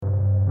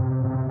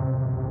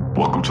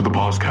Welcome to the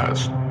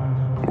podcast.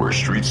 We're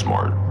street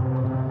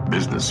smart,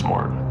 business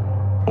smart,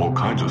 all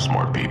kinds of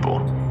smart people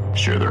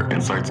share their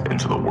insights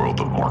into the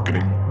world of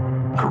marketing,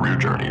 career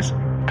journeys,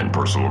 and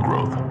personal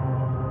growth.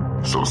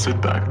 So sit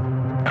back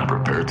and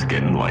prepare to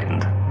get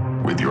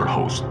enlightened with your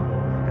host,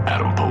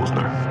 Adam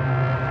Posner.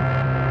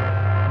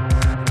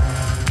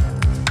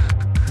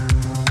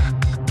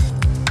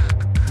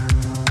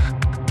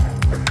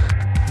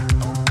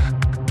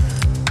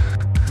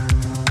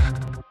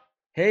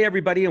 Hey,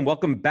 everybody, and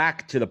welcome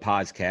back to the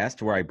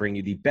podcast, where I bring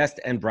you the best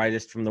and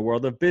brightest from the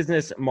world of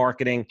business,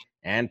 marketing,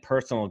 and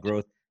personal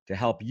growth to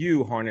help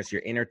you harness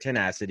your inner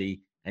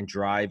tenacity and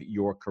drive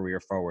your career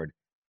forward.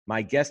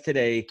 My guest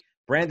today,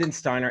 Brandon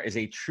Steiner, is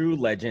a true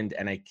legend,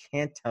 and I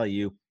can't tell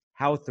you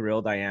how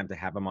thrilled I am to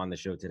have him on the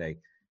show today.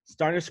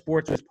 Steiner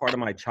Sports was part of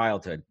my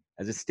childhood.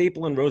 As a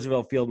staple in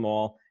Roosevelt Field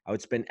Mall, I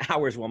would spend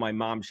hours while my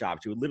mom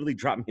shopped. She would literally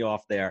drop me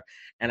off there,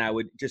 and I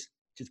would just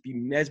be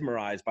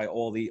mesmerized by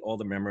all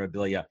the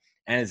memorabilia.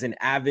 And as an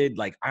avid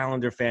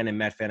Islander fan and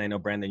Met fan, I know,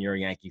 Brandon, you're a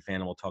Yankee fan,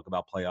 and we'll talk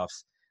about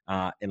playoffs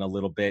in a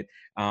little bit.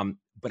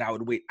 But I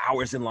would wait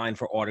hours in line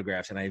for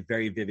autographs, and I have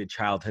very vivid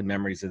childhood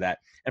memories of that.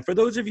 And for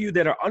those of you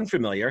that are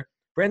unfamiliar,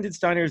 Brandon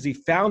Steiner is the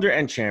founder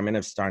and chairman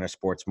of Steiner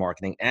Sports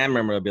Marketing and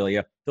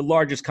Memorabilia, the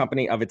largest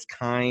company of its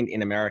kind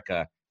in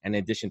America. And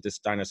in addition to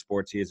Steiner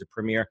Sports, he is a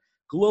premier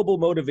global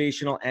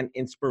motivational and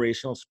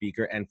inspirational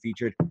speaker and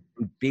featured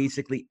in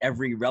basically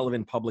every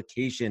relevant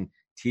publication,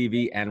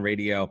 TV, and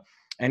radio.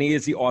 And he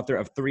is the author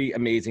of 3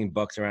 amazing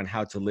books around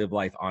how to live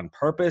life on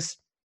purpose,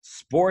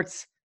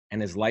 sports,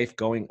 and his life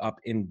going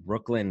up in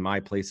Brooklyn, my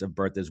place of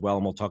birth as well.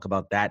 And we'll talk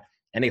about that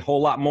and a whole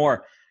lot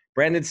more.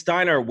 Brandon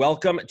Steiner,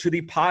 welcome to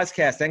the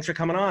podcast. Thanks for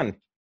coming on.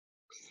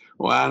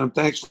 Well, Adam,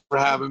 thanks for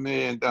having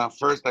me. And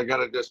first, I got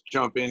to just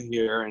jump in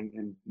here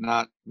and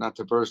not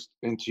to burst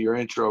into your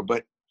intro,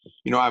 but,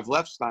 I've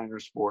left Steiner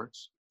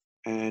Sports.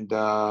 And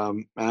I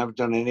haven't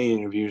done any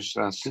interviews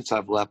since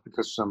I've left,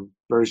 because I'm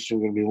very soon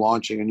going to be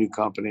launching a new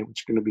company,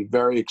 which is going to be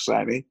very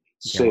exciting,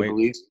 to say the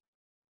least.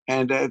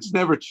 And it's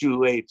never too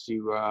late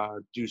to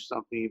do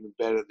something even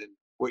better than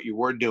what you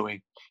were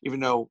doing. Even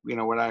though,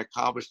 what I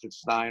accomplished at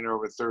Steiner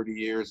over 30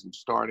 years and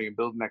starting and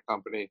building that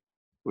company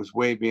was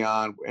way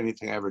beyond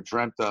anything I ever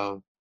dreamt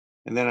of.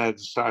 And then I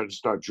decided to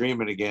start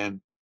dreaming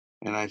again.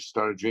 And I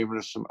started dreaming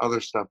of some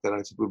other stuff that I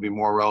think would be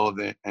more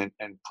relevant and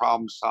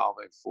problem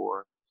solving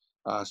for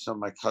some of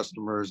my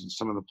customers and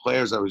some of the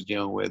players I was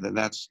dealing with. And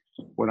that's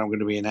what I'm going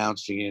to be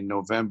announcing in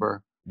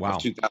November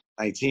of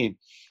 2019.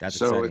 That's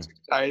so exciting. It's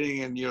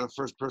exciting. And you're the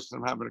first person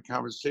I'm having a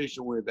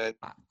conversation with that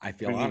I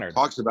feel honored.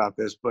 Talks about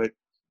this. But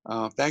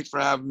thanks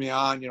for having me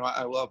on.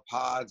 I love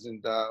pods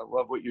and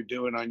love what you're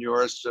doing on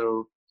yours.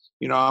 So,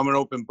 I'm an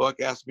open book.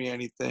 Ask me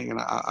anything, and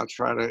I'll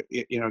try to,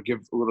 give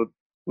a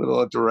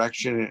little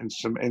direction and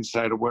some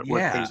insight of what things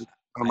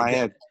are in my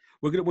head.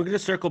 We're gonna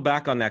circle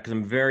back on that, because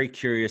I'm very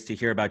curious to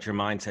hear about your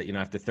mindset.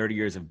 After 30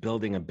 years of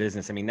building a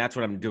business, I mean, that's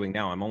what I'm doing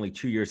now. I'm only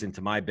 2 years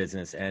into my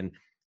business, and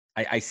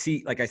I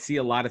see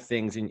a lot of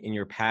things in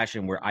your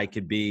passion where I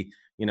could be,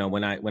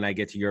 when I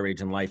get to your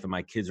age in life, and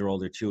my kids are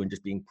older too, and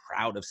just being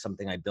proud of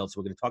something I built. So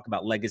we're going to talk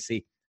about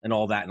legacy and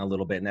all that in a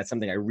little bit, and that's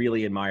something I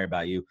really admire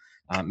about you,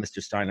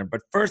 Mr. Steiner.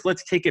 But first,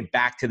 let's take it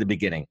back to the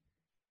beginning.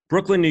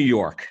 Brooklyn, New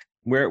York.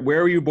 Where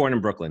were you born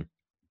in Brooklyn?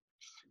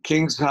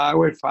 Kings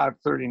Highway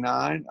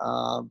 539.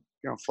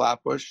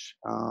 Flatbush,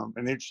 an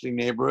interesting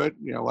neighborhood,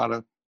 a lot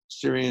of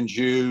Syrian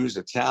Jews,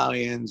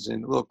 Italians,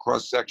 and a little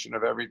cross section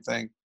of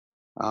everything.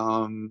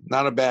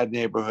 Not a bad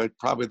neighborhood,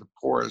 probably the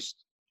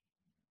poorest,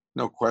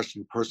 no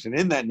question, person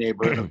in that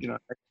neighborhood,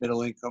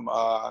 middle income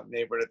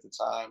neighborhood at the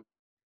time.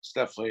 It's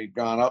definitely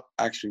gone up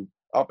in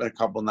a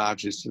couple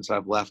notches since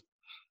I've left.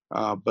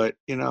 But,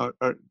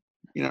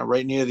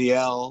 right near the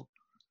L,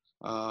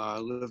 I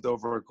lived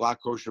over a Glock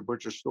Kosher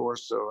butcher store,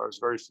 so I was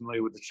very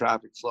familiar with the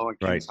traffic flow on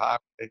Kings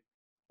Highway.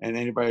 And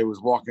anybody who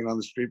was walking on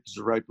the street was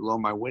right below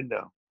my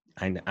window.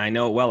 I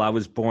know it well. I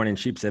was born in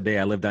Sheepshead Bay.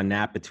 I lived on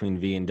Nap between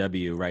V and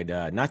W, right,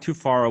 not too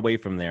far away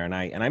from there. And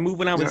I moved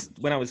when I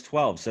was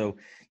 12. So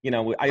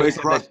I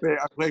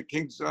played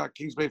Kings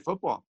Bay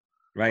football.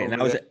 Right,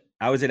 and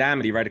I was at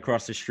Amity, right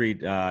across the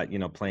street,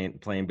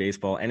 playing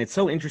baseball. And it's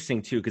so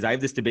interesting too, because I have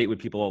this debate with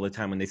people all the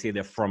time when they say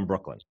they're from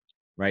Brooklyn,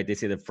 right? They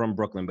say they're from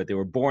Brooklyn, but they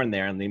were born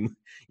there, and they,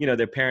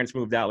 their parents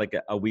moved out like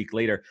a week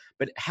later.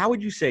 But how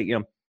would you say,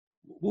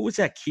 what was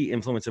that key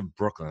influence of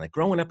Brooklyn? Like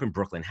growing up in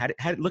Brooklyn,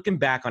 looking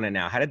back on it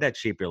now, how did that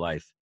shape your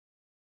life?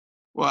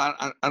 Well,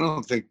 I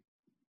don't think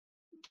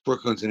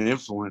Brooklyn's an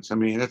influence. I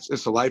mean,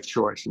 it's a life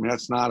choice. I mean,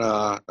 that's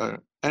not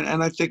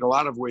and I think a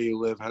lot of where you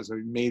live has a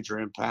major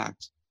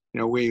impact.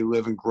 Where you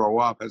live and grow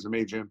up has a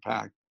major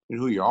impact in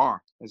who you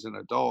are as an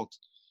adult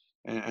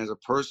and as a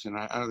person.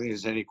 I don't think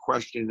there's any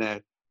question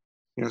that,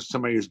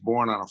 somebody who's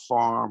born on a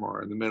farm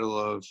or in the middle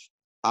of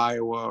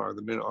Iowa or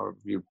or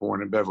you're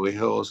born in Beverly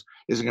Hills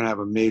isn't going to have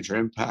a major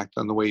impact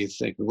on the way you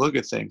think and look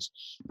at things.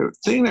 The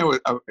thing that was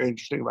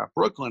interesting about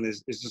Brooklyn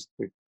is just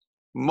the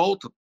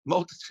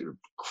multitude of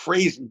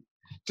crazy,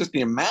 just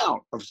the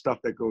amount of stuff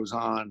that goes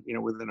on,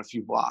 within a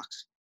few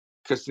blocks.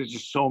 because there's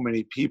just so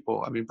many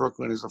people. I mean,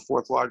 Brooklyn is the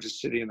fourth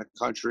largest city in the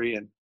country,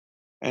 and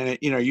it,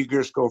 you know, you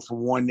just go from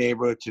one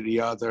neighborhood to the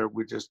other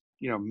with just,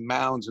 you know,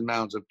 mounds and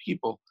mounds of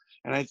people.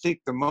 And I think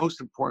the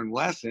most important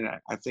lesson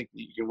I think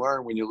that you can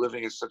learn when you're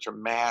living in such a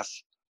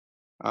mass,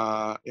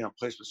 you know,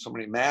 place with so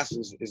many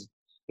masses is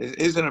it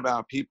isn't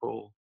about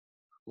people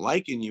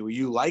liking you or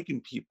you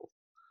liking people,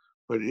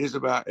 but it is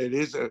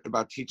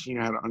about teaching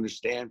you how to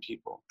understand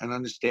people and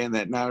understand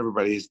that not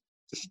everybody's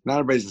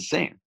the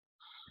same,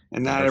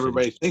 and not Diversity.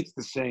 everybody thinks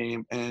the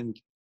same, and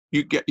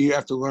you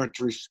have to learn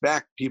to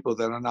respect people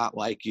that are not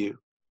like you.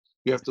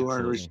 You have to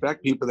learn to Absolutely.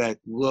 respect people that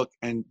look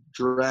and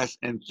dress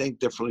and think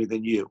differently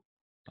than you.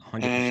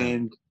 100%.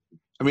 And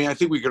I mean, I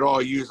think we could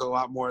all use a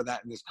lot more of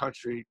that in this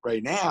country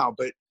right now.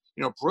 But,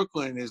 you know,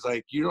 Brooklyn is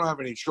like, you don't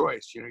have any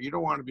choice. You know, you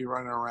don't want to be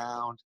running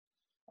around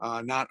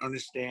not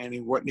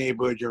understanding what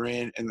neighborhood you're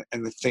in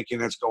and the thinking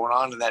that's going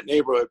on in that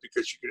neighborhood,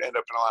 because you could end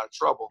up in a lot of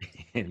trouble.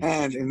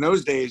 And in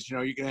those days, you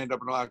know, you can end up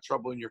in a lot of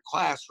trouble in your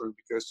classroom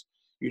because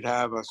you'd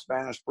have a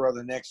Spanish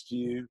brother next to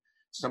you,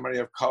 somebody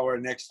of color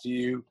next to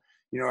you,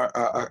 you know,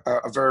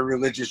 a very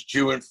religious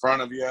Jew in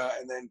front of you,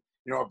 and then,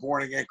 you know, a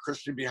born again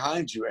Christian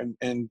behind you.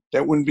 And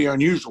that wouldn't be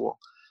unusual.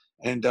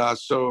 And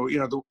so, you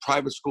know, the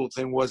private school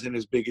thing wasn't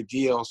as big a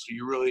deal. So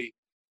you really,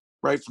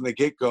 right from the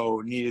get-go,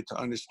 needed to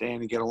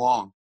understand and get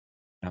along.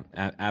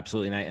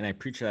 Absolutely, and I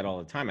preach that all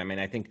the time. I mean,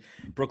 I think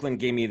Brooklyn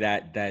gave me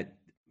that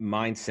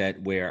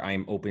mindset where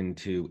I'm open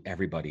to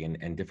everybody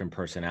and different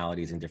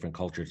personalities and different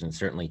cultures, and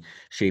certainly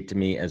shaped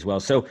me as well.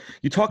 So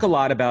you talk a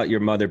lot about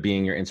your mother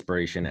being your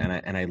inspiration,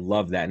 and I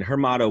love that. And her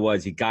motto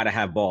was, "You got to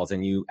have balls,"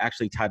 and you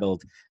actually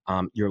titled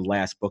your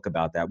last book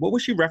about that. What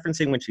was she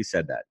referencing when she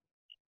said that?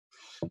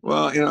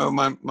 Well, you know,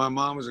 my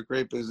mom was a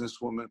great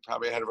businesswoman,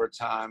 probably ahead of her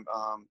time.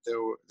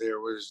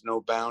 There was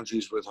no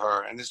boundaries with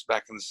her, and this is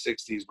back in the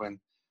 '60s when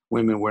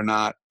women were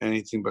not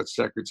anything but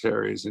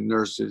secretaries and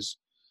nurses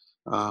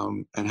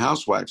and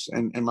housewives.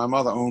 And my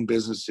mother owned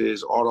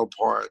businesses, auto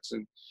parts,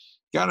 and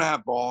gotta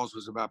have balls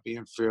was about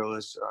being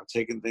fearless,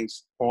 taking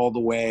things all the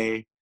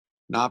way,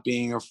 not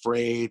being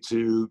afraid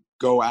to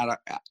go out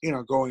of, you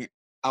know, going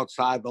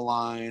outside the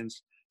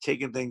lines,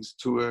 taking things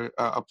to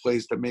a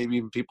place that maybe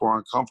even people are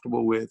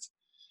uncomfortable with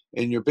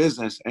in your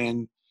business.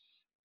 And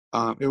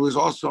it was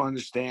also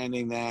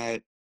understanding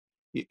that,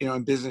 you know,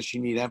 in business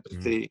you need Mhm.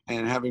 empathy,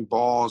 and having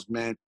balls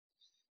meant,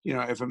 you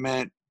know, if it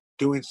meant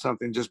doing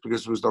something just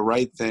because it was the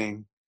right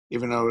thing,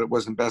 even though it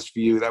wasn't best for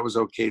you, that was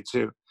okay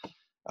too.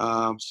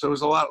 So it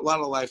was a lot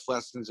of life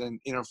lessons.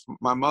 And, you know,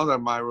 my mother,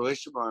 my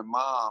relationship with my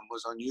mom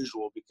was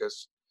unusual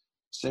because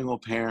single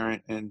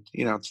parent and,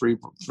 you know,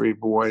 three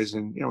boys,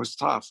 and, you know, it was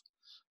tough.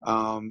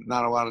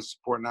 Not a lot of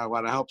support, not a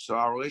lot of help. So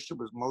our relationship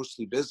was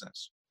mostly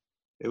business.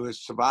 It was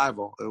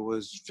survival. It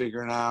was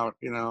figuring out,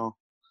 you know,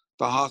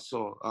 the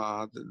hustle,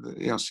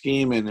 you know,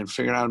 scheming and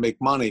figuring out how to make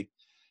money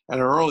at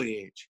an early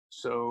age.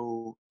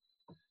 So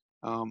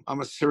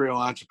I'm a serial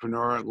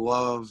entrepreneur,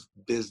 love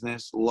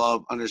business,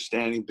 love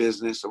understanding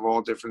business of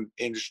all different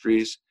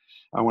industries.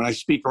 When I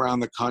speak around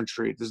the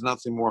country, there's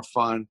nothing more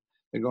fun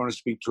than going to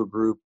speak to a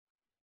group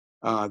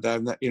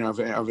that, you know,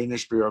 of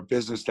industry or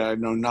business that I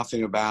know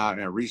nothing about,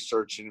 and I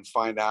research and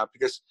find out,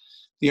 because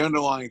the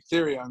underlying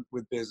theory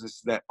with business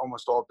is that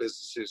almost all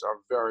businesses are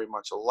very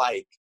much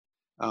alike.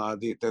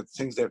 The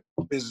things that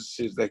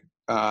businesses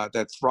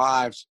that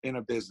thrives in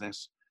a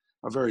business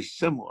are very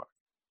similar.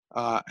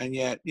 And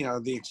yet, you know,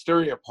 the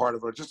exterior part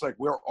of it, just like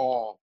we're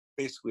all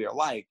basically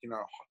alike, you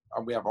know,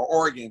 we have our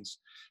organs,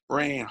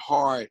 brain,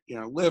 heart, you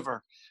know,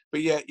 liver,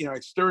 but yet, you know,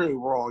 exteriorly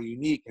we're all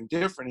unique and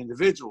different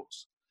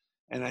individuals.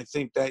 And I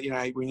think that, you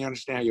know, when you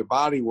understand how your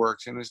body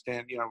works, you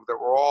understand, you know, that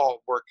we're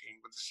all working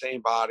with the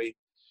same body.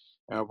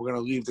 We're going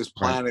to leave this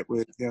Right. planet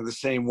with, you know, the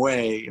same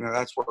way. You know,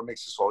 that's what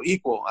makes us all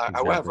equal.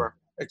 Exactly. However,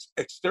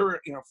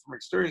 exterior, you know, from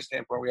exterior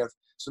standpoint, we have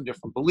some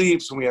different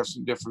beliefs and we have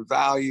some different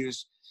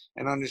values,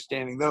 and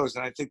understanding those.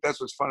 And I think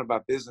that's what's fun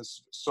about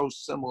business. It's so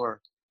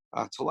similar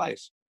to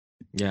life.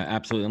 Yeah,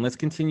 absolutely. And let's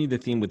continue the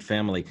theme with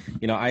family.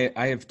 You know,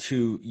 I have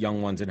two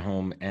young ones at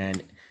home,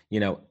 and, you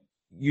know,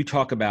 you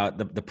talk about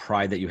the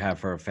pride that you have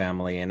for a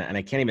family, and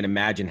I can't even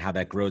imagine how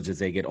that grows as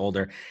they get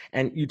older.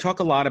 And you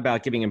talk a lot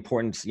about giving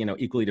importance, you know,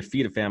 equally to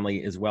feed a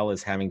family as well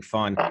as having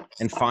fun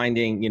and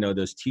finding, you know,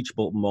 those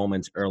teachable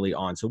moments early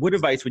on. So what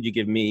advice would you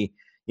give me,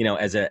 you know,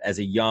 as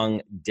a young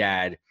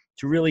dad,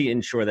 to really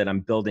ensure that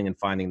I'm building and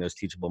finding those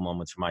teachable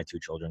moments for my two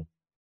children?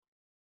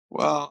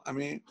 Well, I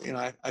mean, you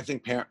know, I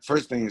think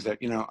first thing is that,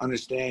 you know,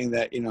 understanding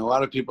that, you know, a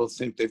lot of people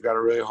think they've got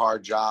a really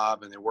hard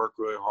job and they work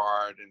really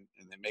hard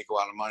and they make a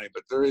lot of money,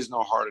 but there is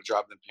no harder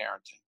job than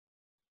parenting.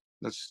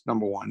 That's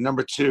number one.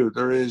 Number two,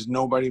 there is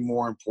nobody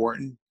more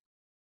important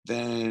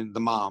than the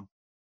mom.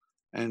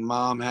 And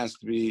mom has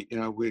to be, you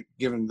know, we're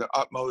given the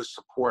utmost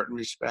support and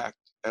respect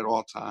at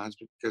all times,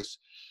 because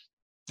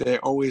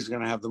they're always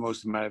going to have the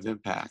most amount of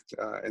impact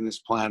in this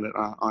planet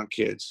on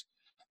kids.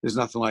 There's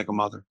nothing like a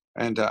mother.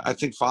 And I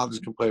think fathers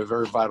can play a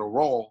very vital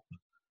role,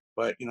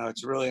 but, you know,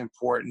 it's really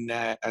important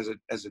that as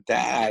a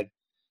dad,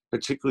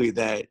 particularly,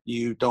 that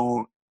you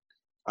don't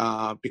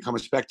become a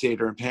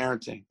spectator in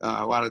parenting.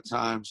 A lot of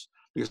times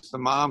because the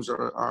moms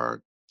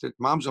are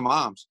moms are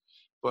moms,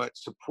 but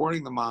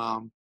supporting the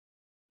mom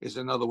is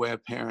another way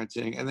of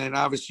parenting. And then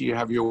obviously you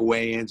have your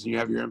weigh-ins and you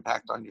have your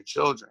impact on your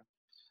children.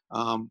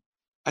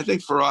 I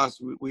think for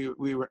us,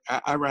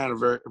 I ran a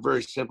very,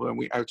 very simple,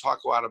 and I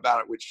talk a lot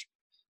about it, which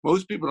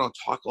most people don't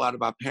talk a lot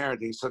about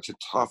parenting. It's such a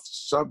tough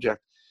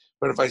subject.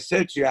 But if I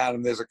said to you,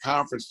 Adam, there's a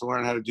conference to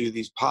learn how to do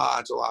these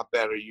pods a lot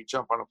better, you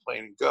jump on a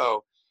plane and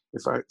go.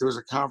 If there was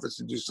a conference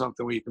to do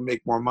something where you can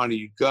make more money,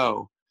 you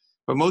go.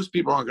 But most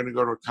people aren't going to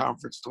go to a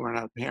conference to learn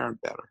how to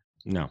parent better.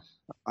 No.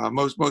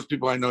 Most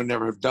people I know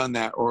never have done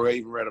that or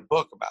even read a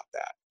book about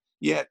that.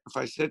 Yet, if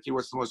I said to you,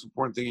 what's the most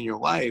important thing in your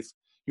life,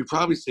 you'd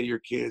probably say your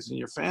kids and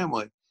your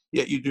family.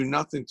 Yet you do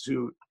nothing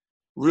to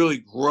really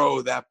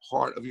grow that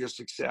part of your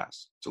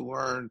success, to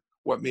learn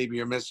what maybe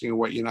you're missing or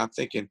what you're not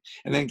thinking.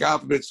 And then God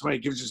forbid somebody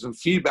gives you some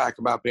feedback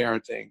about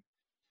parenting,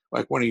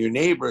 like one of your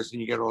neighbors,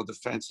 and you get all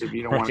defensive,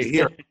 you don't want to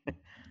hear it.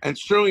 And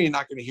surely you're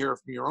not going to hear it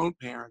from your own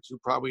parents, who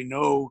probably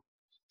know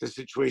the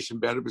situation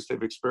better because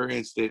they've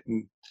experienced it.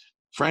 And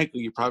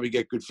frankly, you probably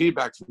get good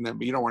feedback from them,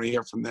 but you don't want to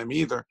hear from them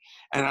either.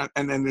 And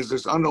then there's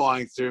this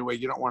underlying theory where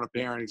you don't want to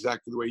parent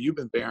exactly the way you've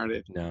been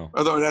parented. No.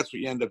 Although that's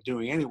what you end up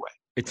doing anyway.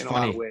 It's in funny.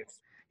 A lot of ways.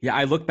 Yeah,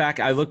 I look back,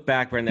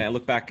 Brenda, I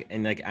look back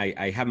and like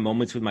I have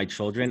moments with my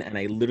children, and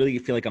I literally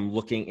feel like I'm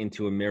looking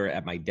into a mirror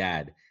at my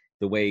dad,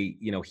 the way,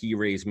 you know, he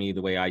raised me,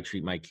 the way I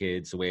treat my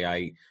kids, the way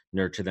I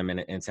nurture them. And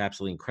it's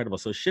absolutely incredible.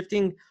 So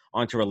shifting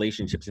onto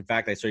relationships. In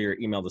fact, I saw your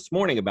email this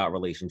morning about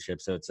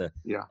relationships. So it's a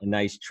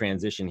nice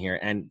transition here.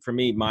 And for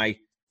me, my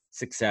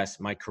success,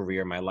 my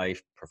career, my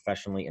life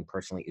professionally and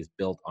personally is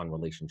built on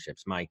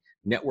relationships. My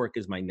network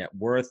is my net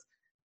worth.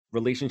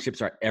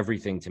 Relationships are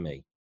everything to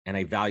me, and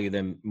I value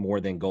them more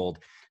than gold.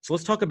 So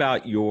let's talk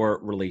about your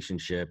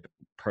relationship,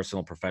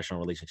 personal, professional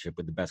relationship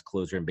with the best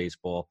closer in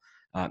baseball,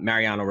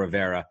 Mariano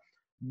Rivera.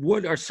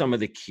 What are some of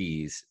the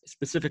keys,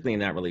 specifically in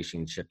that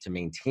relationship, to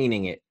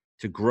maintaining it,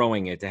 to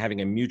growing it, to having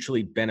a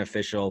mutually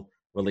beneficial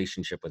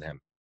relationship with him?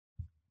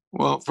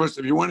 Well, first,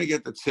 if you want to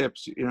get the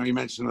tips, you know, you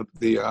mentioned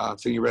the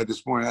thing you read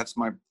this morning. That's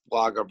my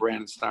blog,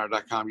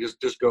 BrandonSteiner.com.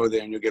 Just go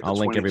there and you'll get the I'll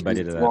link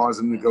everybody to that. Laws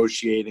and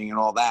negotiating and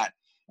all that.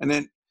 And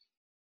then,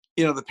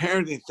 you know, the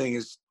parenting thing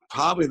is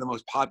probably the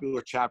most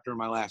popular chapter in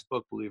my last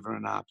book, believe it or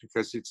not,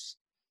 because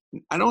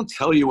I don't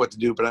tell you what to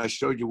do, but I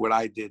showed you what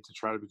I did to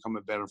try to become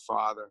a better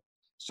father.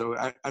 So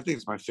I think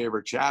it's my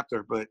favorite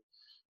chapter. But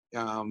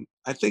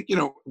I think,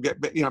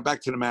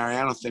 back to the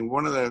Mariano thing,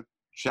 one of the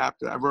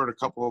chapters, I wrote a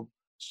couple of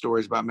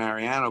stories about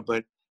Mariano,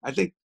 but I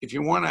think if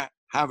you want to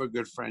have a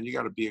good friend, you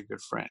got to be a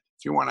good friend.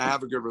 If you want to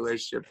have a good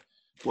relationship,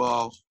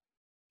 well,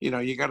 you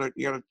got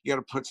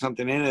to put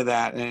something into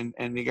that,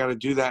 and you got to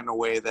do that in a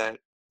way that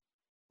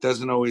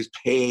doesn't always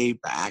pay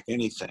back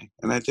anything.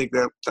 And I think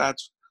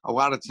that's a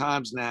lot of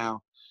times now.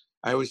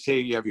 I always say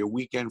you have your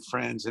weekend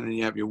friends and then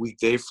you have your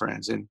weekday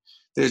friends, and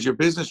there's your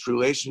business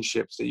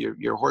relationships that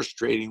you're horse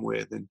trading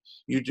with, and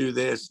you do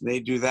this and they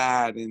do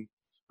that.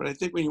 But I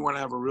think when you want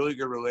to have a really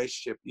good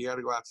relationship, you got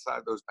to go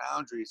outside those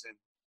boundaries, and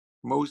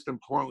most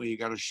importantly, you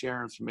got to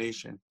share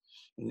information.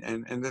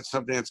 And that's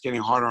something that's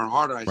getting harder and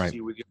harder, I see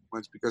with young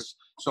ones, because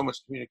so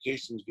much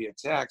communication is via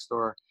text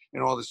or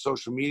in all the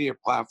social media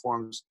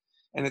platforms.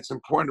 And it's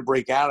important to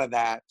break out of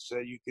that so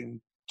that you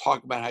can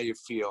talk about how you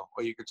feel,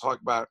 or you can talk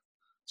about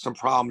some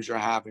problems you're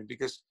having,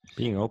 because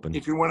being open,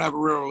 if you want to have a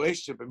real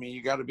relationship, I mean,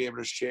 you got to be able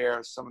to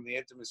share some of the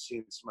intimacy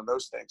and some of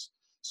those things.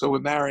 So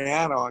with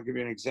Mariano, I'll give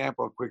you an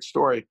example, a quick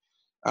story.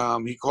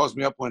 He calls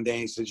me up one day and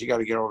he says, you got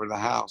to get over to the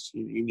house.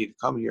 You need to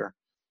come here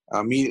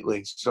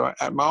immediately. So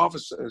at my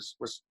office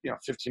was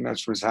 15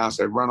 minutes from his house.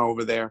 I run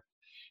over there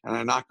and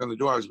I knock on the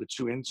door. I was with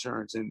two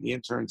interns, and the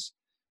interns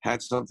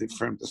had something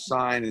for him to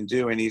sign and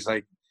do. And he's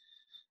like,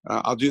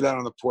 I'll do that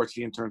on the porch.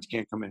 The interns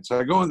can't come in. So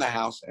I go in the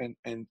house,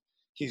 and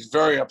he's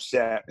very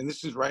upset. And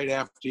this is right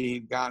after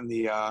he'd gotten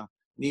the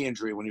knee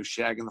injury when he was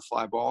shagging the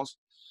fly balls.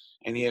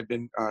 And he had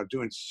been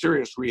doing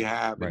serious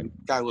rehab, and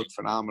the guy looked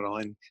phenomenal.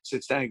 And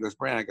sits down, he goes,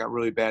 Brand, I got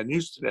really bad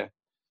news today.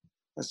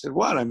 I said,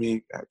 what? I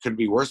mean, could it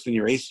be worse than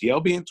your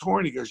ACL being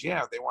torn? He goes,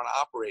 yeah, they want to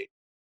operate.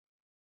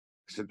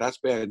 I said, that's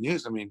bad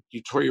news. I mean,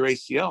 you tore your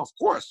ACL, of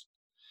course.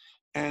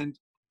 And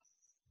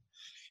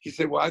he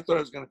said, well, I thought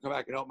I was going to come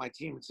back and help my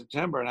team in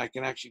September, and I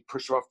can actually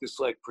push off this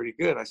leg pretty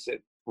good. I said,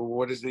 well,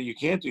 what is it you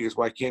can't do? He goes,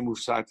 well, I can't move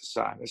side to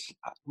side. I said,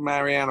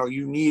 Mariano,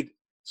 you need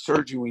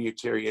surgery when you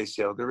tear your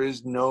ACL. There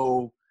is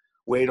no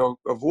way to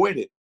avoid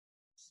it.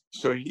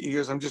 So he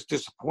goes, I'm just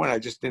disappointed. I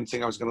just didn't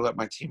think I was going to let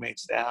my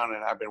teammates down,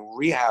 and I've been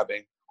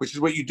rehabbing, which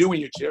is what you do when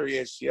you tear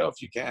your ACL.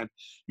 If you can,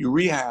 you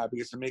rehab,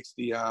 because it makes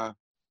the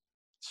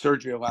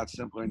surgery a lot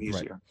simpler and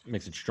easier. Right.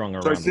 Makes it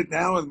stronger. So I sit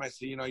down with him. I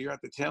say, you're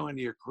at the tail end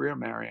of your career,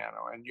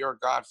 Mariano, and you're a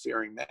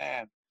God-fearing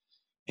man.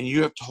 And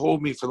you have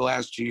told me for the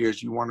last 2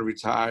 years you want to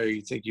retire.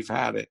 You think you've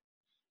had it.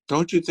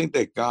 Don't you think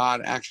that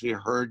God actually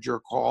heard your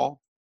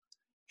call?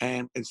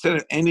 And instead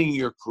of ending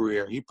your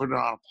career, he put it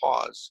on a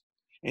pause.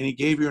 And he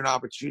gave you an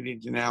opportunity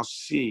to now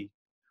see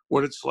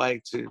what it's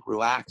like to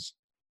relax,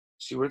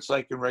 see what it's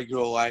like in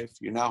regular life.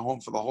 You're now home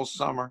for the whole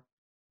summer.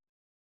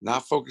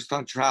 not focused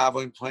on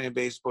traveling, playing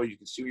baseball. You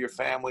can see what your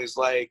family's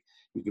like.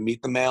 You can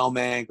meet the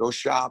mailman, go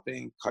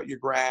shopping, cut your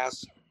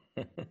grass.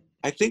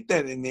 I think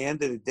that in the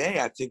end of the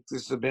day, I think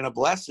this has been a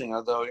blessing,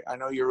 although I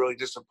know you're really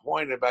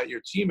disappointed about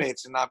your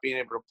teammates and not being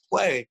able to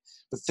play.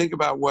 But think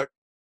about what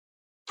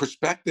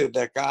perspective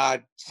that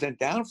God sent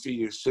down for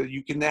you, so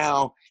you can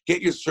now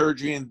get your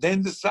surgery and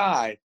then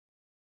decide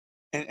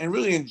and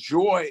really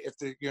enjoy if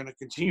they're going to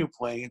continue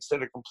playing,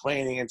 instead of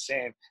complaining and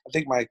saying, I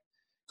think my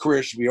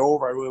career should be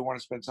over. I really want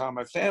to spend time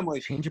with my family.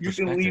 Change your You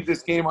can perspective. leave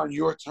this game on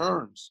your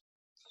terms.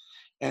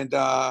 And,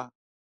 well,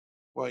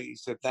 he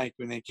said thank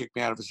you and then kicked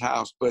me out of his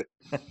house. But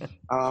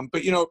I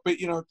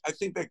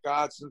think that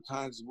God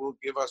sometimes will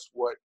give us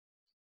what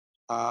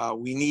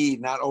we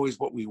need, not always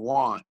what we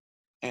want.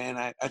 And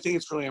I think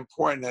it's really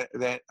important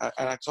that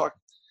and I talk,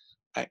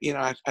 I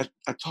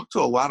talk to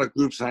a lot of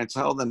groups and I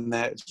tell them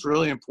that it's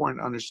really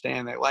important to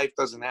understand that life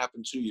doesn't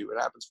happen to you, it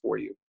happens for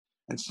you.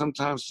 And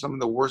sometimes some of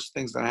the worst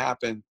things that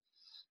happen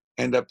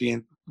end up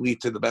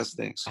lead to the best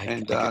things.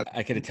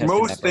 I could attest to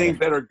most that, brother. things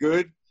that are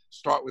good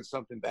start with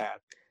something bad.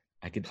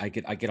 I could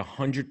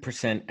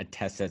 100%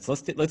 attest to that. So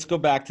let's go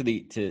back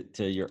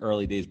to your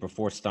early days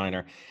before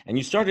Steiner, and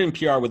you started in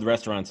PR with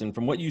restaurants. And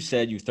from what you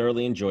said, you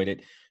thoroughly enjoyed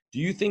it. Do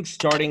you think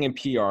starting in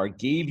PR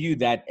gave you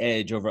that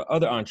edge over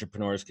other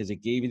entrepreneurs because it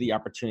gave you the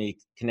opportunity to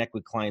connect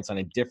with clients on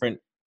a different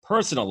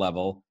personal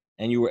level,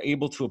 and you were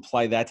able to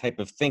apply that type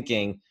of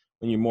thinking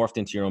when you morphed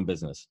into your own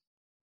business?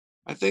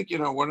 I think,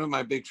 one of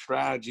my big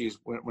strategies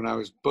when I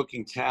was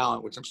booking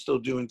talent, which I'm still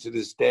doing to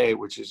this day,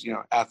 which is,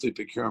 athlete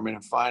procurement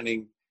and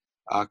finding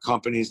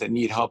companies that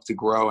need help to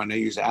grow, and I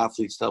use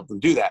athletes to help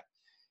them do that.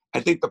 I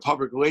think the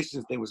public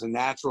relations thing was a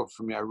natural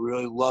for me. I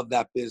really love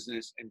that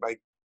business. And by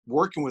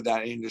working with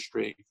that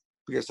industry,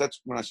 because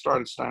that's when I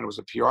started Steiner was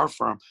a PR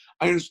firm,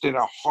 I understood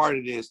how hard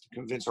it is to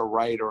convince a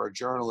writer or a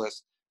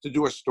journalist to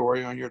do a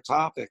story on your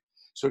topic.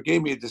 So it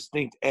gave me a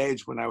distinct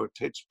edge when I would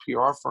pitch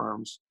PR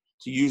firms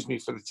to use me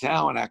for the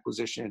talent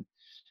acquisition.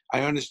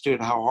 I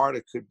understood how hard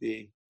it could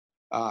be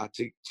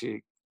to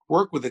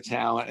work with the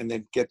talent and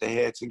then get the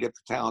hits and get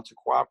the talent to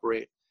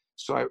cooperate.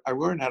 So I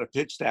learned how to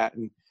pitch that.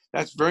 And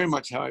that's very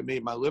much how I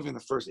made my living the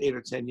first 8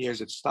 or 10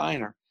 years at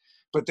Steiner.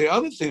 But the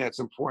other thing that's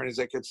important is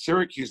like at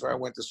Syracuse, where I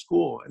went to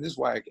school, and this is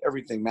why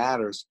everything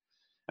matters.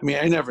 I mean,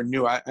 I never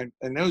knew.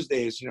 In those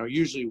days,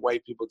 usually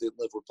white people didn't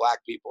live with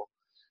black people.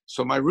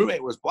 So my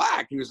roommate was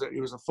black. He was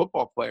a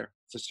football player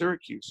for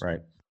Syracuse,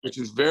 right? Which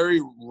is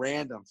very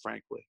random,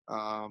 frankly,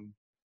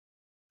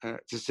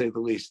 to say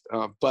the least.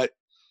 But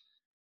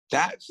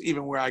that's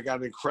even where I got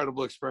an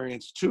incredible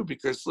experience too,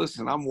 because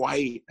listen, I'm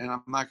white and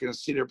I'm not going to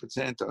sit there and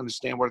pretend to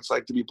understand what it's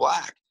like to be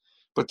black,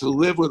 but to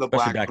live with a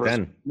Especially black back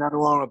person, then. not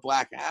alone a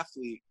black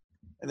athlete.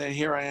 And then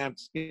here I am,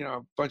 a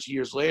bunch of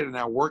years later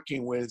now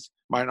working with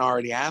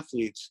minority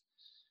athletes.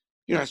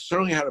 I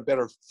certainly had a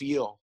better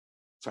feel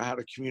for how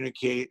to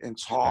communicate and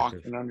talk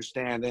and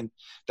understand. And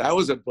that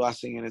was a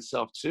blessing in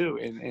itself too.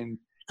 And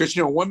because,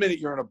 1 minute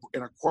you're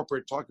in a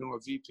corporate talking to a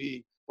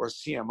VP or a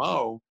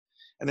CMO,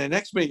 and the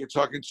next minute you're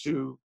talking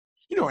to,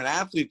 an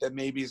athlete that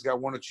maybe has got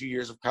 1 or 2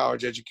 years of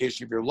college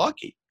education if you're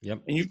lucky.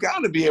 Yep. And you've got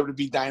to be able to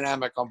be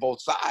dynamic on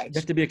both sides. You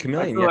have to be a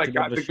chameleon. I feel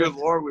like the good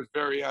Lord was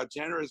very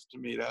generous to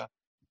me to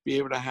be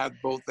able to have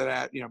both of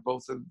that,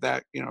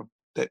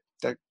 that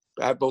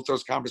have both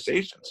those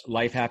conversations.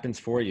 Life happens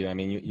for you. I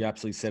mean, you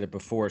absolutely said it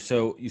before.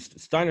 So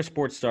Steiner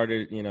Sports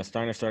started,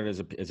 Steiner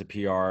started as a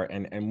PR.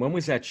 And when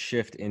was that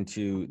shift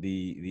into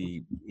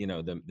the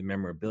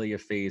memorabilia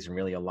phase and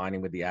really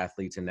aligning with the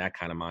athletes and that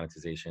kind of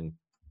monetization?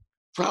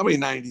 Probably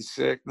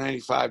 96,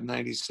 95,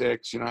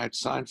 96. I had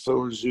signed Phil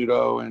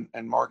Rizzuto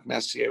and Mark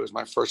Messier was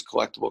my first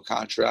collectible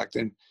contract.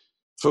 And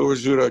Phil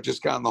Rizzuto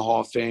just got in the Hall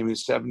of Fame. He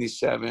was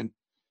 77.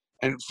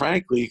 And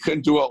frankly, he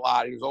couldn't do a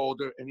lot. He was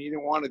older and he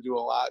didn't want to do a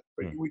lot,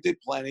 but we did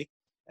plenty.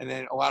 And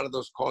then a lot of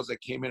those calls that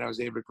came in, I was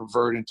able to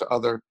convert into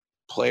other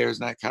players.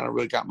 And that kind of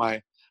really got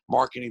my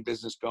marketing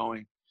business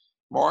going.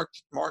 Mark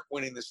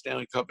winning the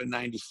Stanley Cup in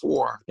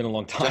 '94. It's been a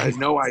long time. I had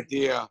no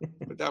idea,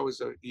 but that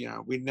was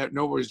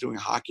nobody's doing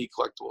hockey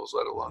collectibles,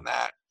 let alone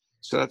that.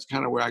 So that's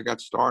kind of where I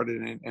got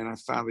started, and I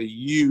found a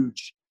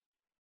huge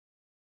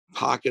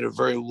pocket of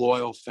very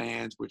loyal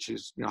fans, which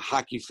is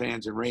hockey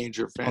fans and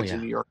Ranger fans in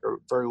New York are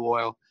very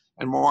loyal.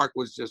 And Mark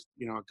was just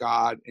a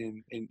god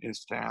in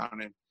his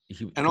town,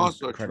 and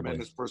also a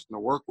tremendous person to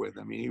work with.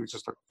 I mean, he was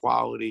just a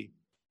quality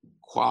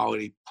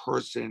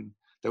person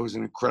that was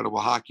an incredible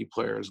hockey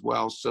player as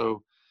well.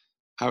 So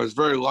I was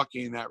very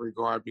lucky in that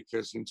regard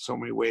because in so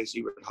many ways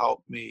he would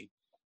help me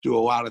do a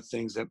lot of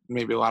things that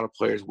maybe a lot of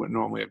players wouldn't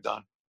normally have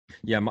done.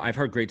 Yeah, I've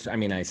heard great. I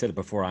mean, I said it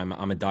before. I'm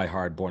a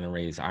diehard, born and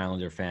raised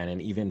Islander fan,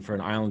 and even for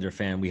an Islander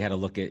fan, we had to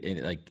look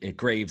at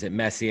Graves, at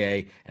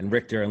Messier, and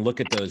Richter, and look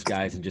at those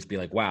guys and just be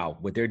like, wow,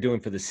 what they're doing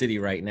for the city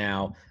right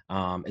now.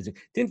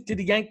 Did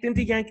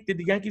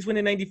the Yankees win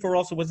in '94?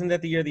 Also, wasn't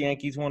that the year the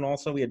Yankees won?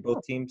 Also, we had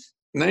both teams.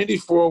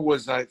 94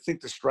 was, I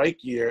think, the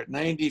strike year.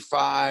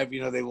 95,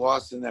 they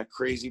lost in that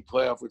crazy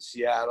playoff with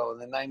Seattle.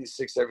 And then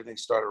 96, everything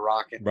started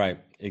rocking. Right.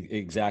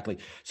 Exactly.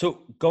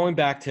 So going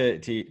back to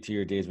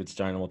your days with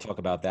Steiner, we'll talk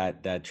about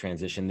that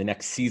transition, the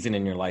next season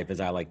in your life, as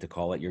I like to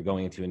call it. You're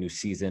going into a new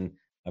season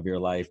of your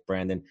life,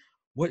 Brandon.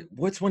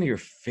 What's one of your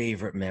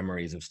favorite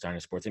memories of Steiner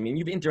Sports? I mean,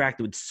 you've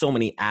interacted with so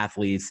many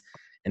athletes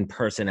and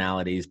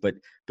personalities, but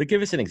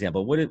give us an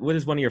example. What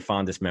is one of your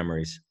fondest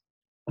memories?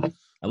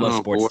 I love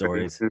sports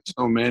stories. There's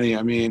so many.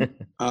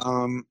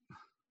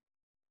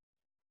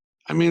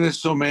 There's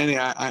so many.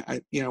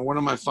 One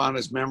of my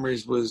fondest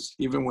memories was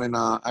even when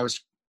I was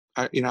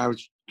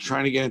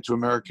trying to get into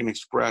American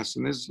Express,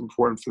 and this is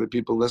important for the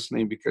people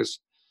listening because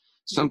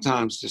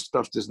sometimes this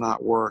stuff does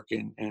not work,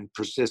 and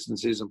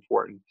persistence is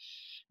important.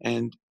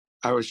 And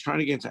I was trying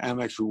to get into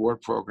Amex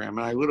Reward Program,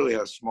 and I literally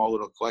had a small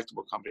little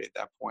collectible company at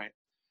that point.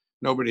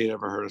 Nobody had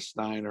ever heard of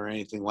Steiner or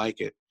anything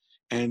like it.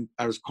 And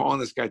I was calling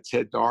this guy,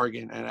 Ted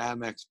Dargan, at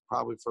Amex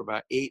probably for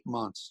about 8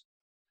 months.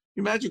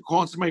 You imagine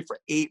calling somebody for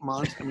 8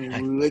 months? I mean,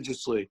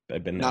 religiously,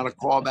 not a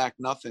call back,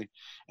 nothing.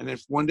 And then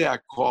one day I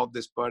called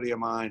this buddy of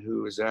mine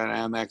who was at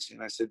Amex,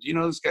 and I said, you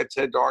know this guy,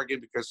 Ted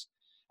Dargan? Because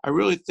I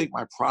really think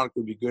my product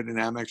would be good in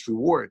Amex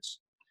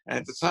Rewards. And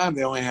at the time,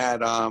 they only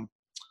had,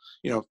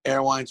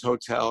 airlines,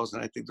 hotels,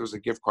 and I think there was a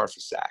gift card for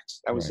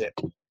Saks. That was it.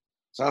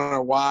 So I don't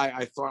know why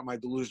I thought in my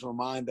delusional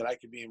mind that I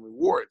could be in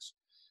rewards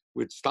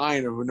with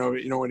Steiner, who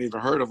no one even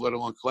heard of, let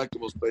alone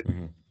collectibles. But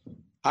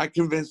I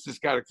convinced this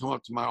guy to come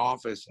up to my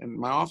office, and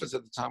my office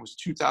at the time was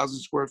 2,000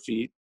 square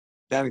feet.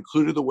 That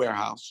included the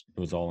warehouse. It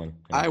was all in.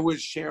 Yeah. I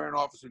was sharing an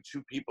office with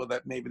two people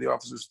that maybe the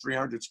office was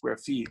 300 square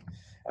feet.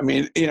 I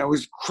mean, it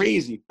was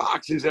crazy.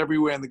 Boxes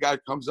everywhere, and the guy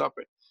comes up,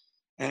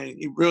 and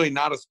he's really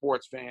not a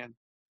sports fan.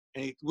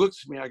 And he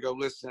looks at me, I go,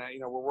 listen,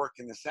 we're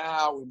working this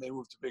out. We may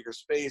move to bigger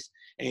space.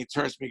 And he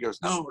turns to me and goes,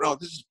 no,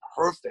 this is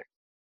perfect.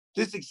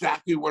 This is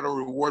exactly what a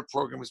reward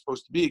program is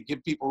supposed to be.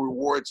 Give people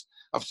rewards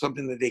of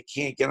something that they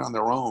can't get on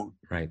their own.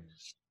 Right.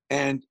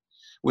 And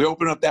we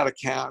opened up that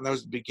account, and that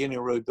was the beginning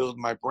of really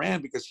building my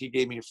brand because he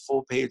gave me a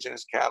full page in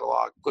his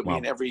catalog, put me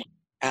in every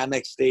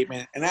Amex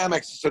statement. And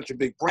Amex is such a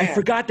big brand. I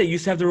forgot that you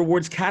used to have the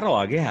rewards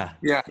catalog. Yeah.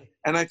 Yeah.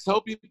 And I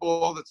tell people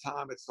all the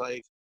time, it's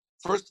like,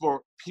 first of all,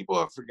 people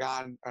have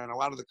forgotten, and a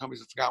lot of the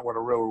companies have forgotten what a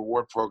real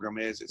reward program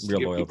is. It's real to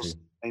give loyalty.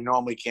 people they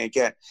normally can't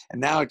get. And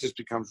now it just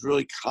becomes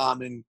really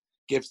common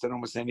gifts that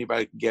almost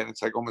anybody can get.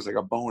 It's like almost like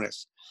a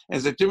bonus. And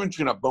there's a difference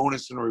between a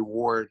bonus and a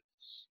reward.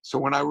 So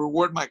when I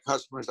reward my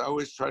customers, I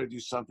always try to do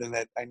something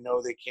that I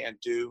know they can't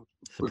do,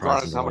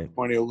 regardless of how much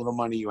money or little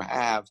money you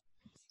have.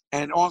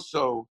 And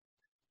also,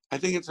 I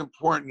think it's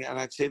important, and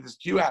I'd say this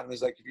to you, Adam,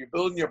 is like if you're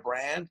building your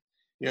brand,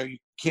 you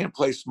can't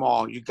play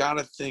small. You got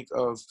to think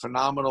of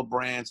phenomenal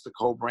brands to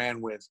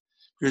co-brand with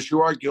because you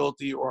are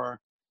guilty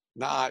or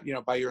not,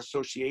 by your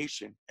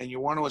association. And you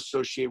want to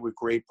associate with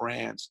great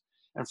brands.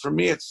 And for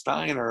me at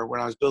Steiner,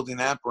 when I was building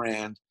that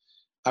brand,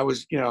 I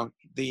was, the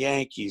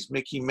Yankees,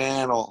 Mickey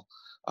Mantle.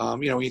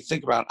 When you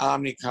think about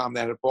Omnicom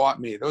that had bought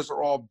me, those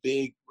are all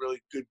big,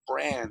 really good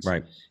brands.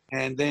 Right.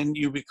 And then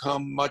you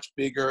become much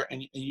bigger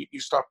and you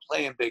start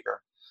playing bigger.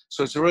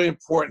 So it's really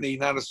important that you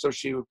not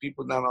associate with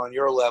people not on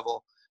your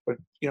level, but,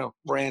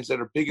 brands that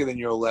are bigger than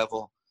your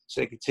level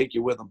so they can take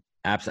you with them.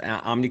 Absolutely.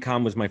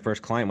 Omnicom was my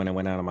first client when I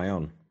went out on my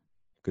own.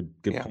 Good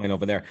point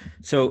over there.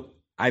 So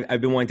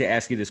I've been wanting to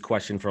ask you this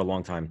question for a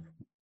long time.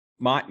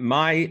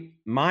 My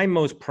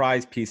most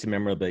prized piece of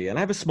memorabilia, and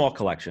I have a small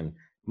collection.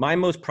 My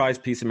most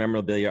prized piece of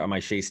memorabilia are my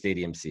Shea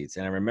Stadium seats.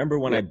 And I remember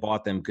when I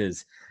bought them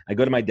because I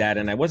go to my dad,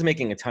 and I wasn't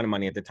making a ton of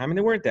money at the time, and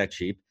they weren't that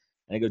cheap.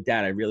 And I go,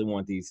 Dad, I really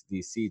want these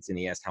seats. And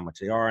he asked how much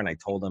they are. And I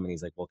told him, and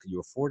he's like, well, could you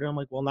afford it? I'm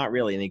like, well, not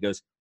really. And he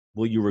goes,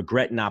 will you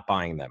regret not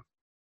buying them?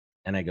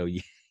 And I go,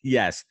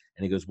 yes.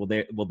 And he goes,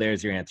 well,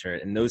 there's your answer.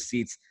 And those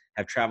seats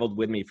have traveled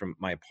with me from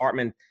my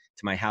apartment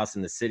to my house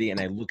in the city. And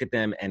I look at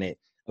them, and it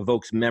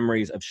evokes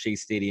memories of Shea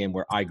Stadium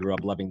where I grew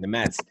up loving the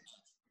Mets.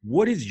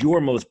 What is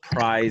your most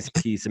prized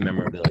piece of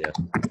memorabilia?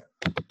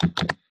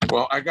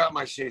 Well, I got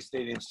my Shea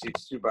Stadium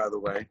seats too, by the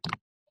way,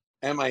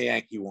 and my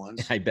Yankee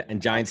ones. I bet,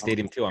 and Giant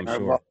Stadium too, I'm sure. I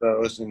love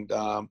those. And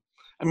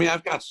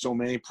I've got so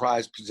many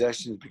prized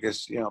possessions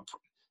because,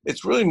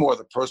 it's really more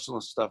the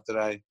personal stuff that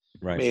I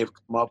may have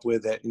come up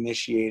with that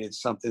initiated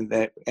something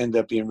that ended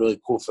up being really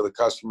cool for the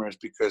customers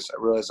because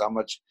I realized how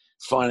much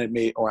fun it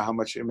made or how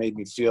much it made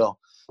me feel.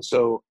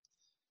 So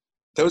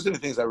those are the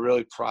things I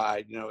really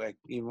pride, like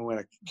even when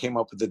I came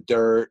up with the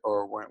dirt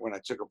or when I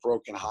took a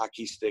broken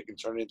hockey stick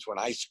and turned it into an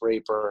ice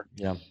scraper.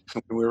 Yeah.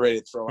 And we were ready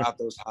to throw out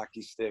those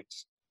hockey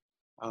sticks.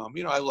 I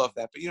love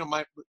that. But,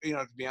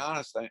 to be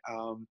honest,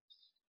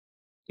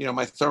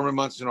 my Thurman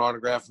Munson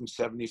autograph from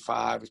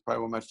 75 is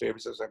probably one of my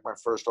favorites. It was like my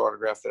first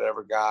autograph that I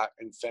ever got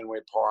in Fenway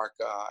Park.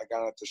 I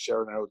got it at the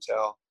Sheraton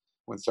Hotel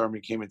when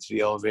Thurman came into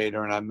the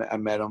elevator, and I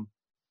met him.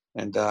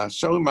 And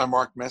showing my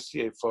Mark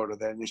Messier photo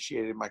that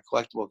initiated my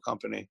collectible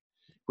company.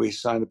 We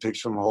signed a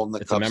picture of him holding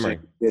the cup. So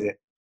did it.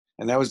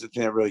 And that was the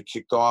thing that really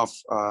kicked off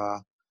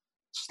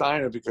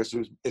Steiner because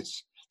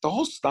it's the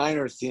whole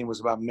Steiner theme was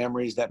about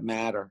memories that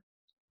matter.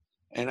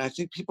 And I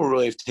think people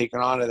really have taken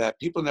on to that.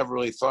 People never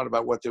really thought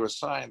about what they were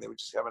signing. They would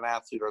just have an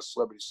athlete or a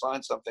celebrity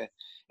sign something.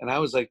 And I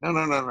was like,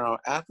 no.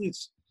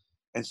 Athletes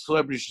and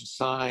celebrities should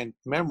sign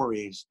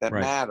memories that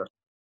matter.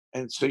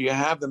 And so you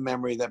have the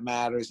memory that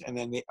matters, and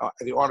then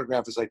the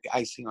autograph is like the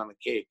icing on the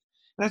cake.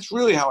 And that's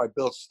really how I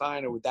built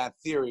Steiner with that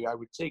theory. I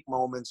would take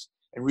moments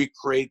and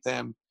recreate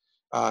them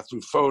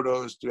through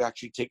photos, through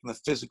actually taking the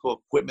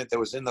physical equipment that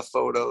was in the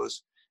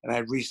photos, and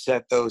I'd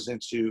reset those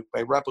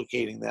by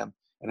replicating them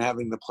and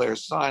having the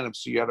players sign them,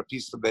 so you had a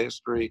piece of the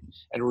history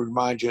and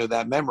remind you of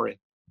that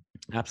memory.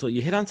 Absolutely.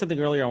 You hit on something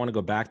earlier I want to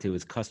go back to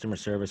is customer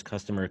service,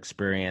 customer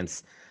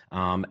experience,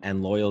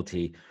 and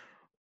loyalty.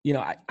 You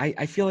know,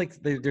 I feel like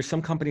there's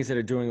some companies that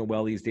are doing it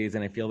well these days,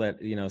 and I feel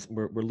that, you know,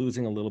 we're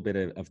losing a little bit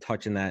of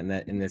touch in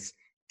in this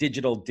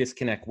digital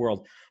disconnect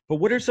world. But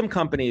what are some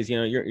companies, you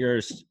know,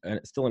 you're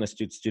still an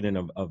astute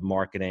student of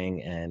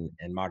marketing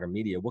and modern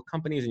media. What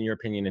companies, in your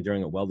opinion, are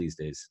doing it well these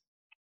days?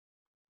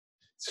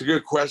 It's a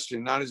good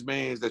question. Not as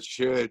many as that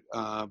should,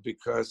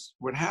 because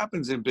what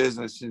happens in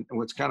business and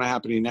what's kind of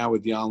happening now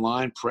with the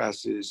online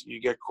press is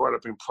you get caught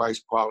up in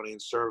price, quality,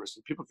 and service,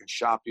 and people can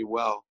shop you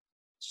well.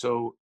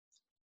 So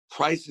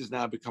price has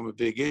now become a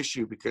big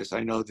issue because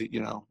I know that, you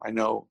know, I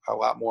know a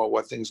lot more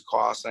what things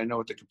cost. I know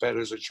what the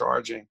competitors are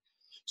charging.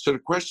 So the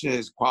question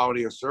is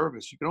quality or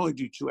service. You can only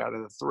do 2 out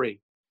of the 3.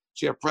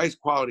 So you have price,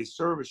 quality,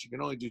 service. You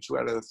can only do 2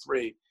 out of the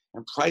 3.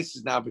 And price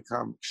has now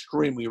become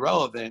extremely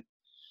relevant.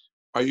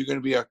 Are you going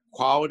to be a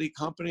quality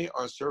company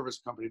or a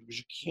service company? Because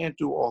you can't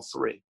do all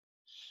 3.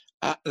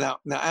 Now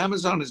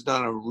Amazon has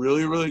done a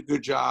really, really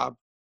good job.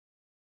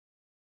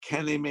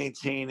 Can they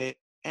maintain it?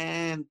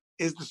 And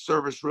is the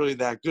service really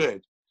that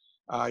good?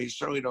 You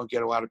certainly don't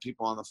get a lot of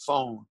people on the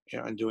phone, you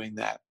know, and doing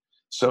that.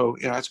 So,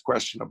 you know, that's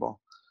questionable.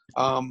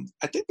 I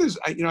think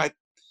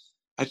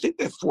I think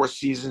that Four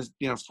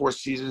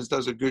Seasons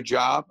does a good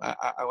job.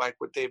 I like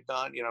what they've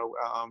done. You know,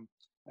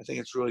 I think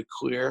it's really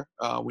clear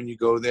when you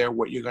go there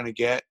what you're going to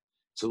get.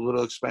 It's a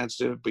little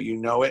expensive, but you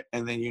know it,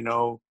 and then you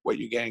know what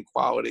you're getting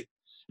quality,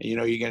 and you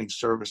know you're getting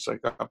service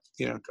like up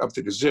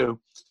to the zoo.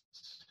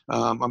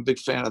 I'm a big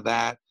fan of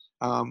that.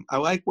 I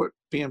like what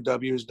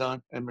BMW has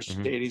done and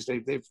Mercedes.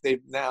 They've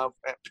now,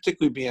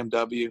 particularly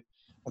BMW.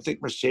 I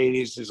think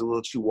Mercedes is a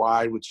little too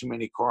wide with too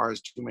many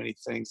cars, too many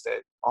things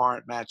that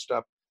aren't matched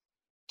up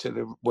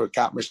to what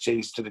got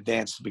Mercedes to the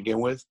dance to begin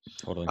with.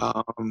 Totally.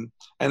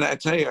 And I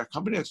tell you, a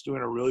company that's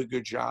doing a really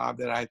good job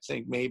that I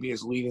think maybe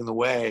is leading the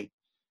way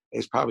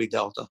is probably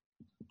Delta.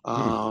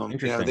 You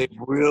know, they've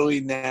really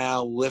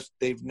now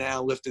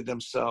lifted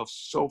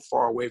themselves so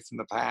far away from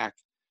the pack.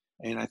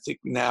 And I think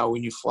now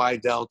when you fly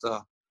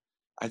Delta,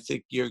 I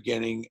think you're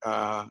getting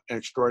an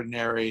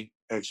extraordinary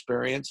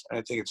experience. And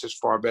I think it's just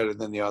far better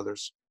than the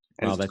others.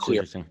 Wow, that's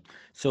interesting.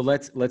 So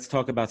let's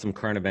talk about some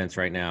current events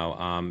right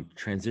now.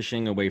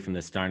 Transitioning away from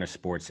the Steiner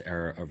sports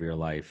era of your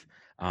life.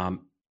 That's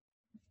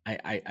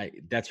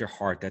your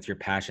heart, that's your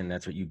passion,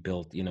 that's what you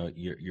built, you know,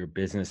 your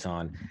business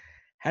on.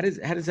 How does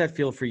that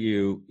feel for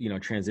you, you know,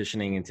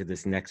 transitioning into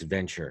this next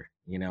venture?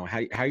 You know,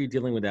 how are you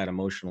dealing with that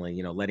emotionally,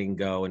 you know, letting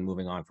go and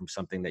moving on from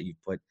something that you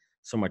put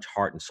so much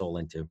heart and soul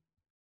into?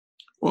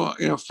 Well,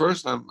 you know,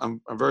 first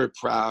I'm very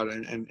proud,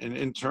 and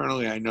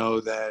internally I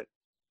know that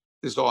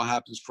this all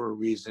happens for a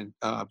reason,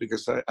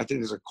 because I think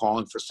there's a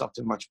calling for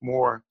something much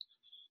more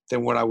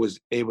than what I was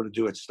able to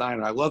do at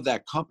Steiner. I love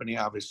that company,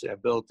 obviously. I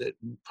built it,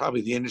 and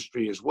probably the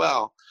industry as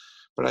well.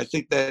 But I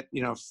think that,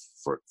 you know,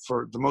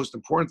 for the most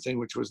important thing,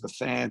 which was the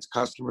fans,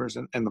 customers,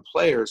 and the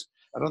players,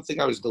 I don't think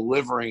I was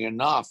delivering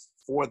enough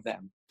for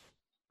them.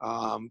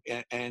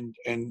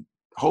 And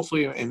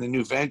hopefully in the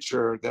new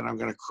venture that I'm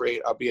going to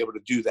create, I'll be able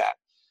to do that.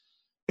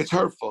 It's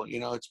hurtful, you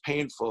know, it's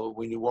painful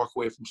when you walk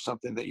away from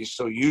something that you're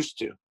so used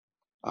to.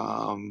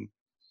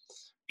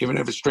 Even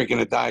if it's drinking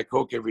a Diet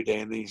Coke every day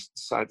and then you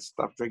decide to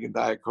stop drinking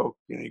Diet Coke,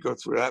 you know, you go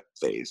through that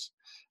phase.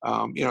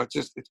 You know,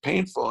 it's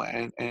painful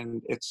and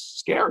it's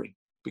scary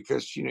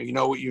because, you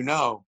know what you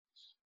know.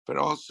 But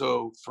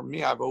also for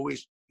me, I've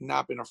always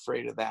not been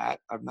afraid of that.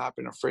 I've not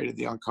been afraid of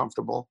the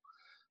uncomfortable.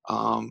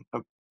 A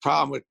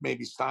problem with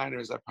maybe Steiner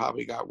is I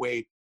probably got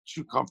way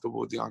too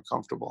comfortable with the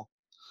uncomfortable.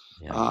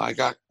 Yeah. I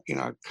got, you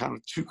know, kind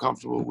of too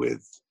comfortable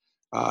with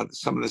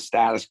some of the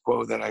status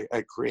quo that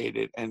I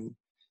created, and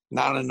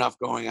not enough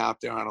going out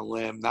there on a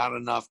limb, not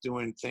enough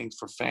doing things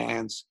for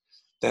fans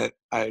that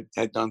I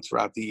had done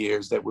throughout the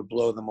years that would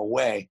blow them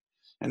away.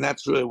 And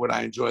that's really what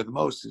I enjoy the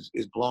most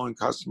is blowing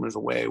customers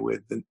away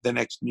with the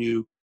next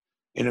new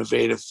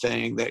innovative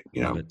thing that,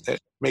 you know, that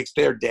makes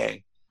their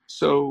day.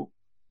 So,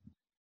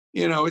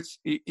 you know, it's,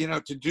 you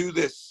know, to do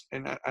this,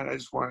 and I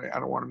don't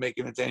want to make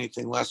it into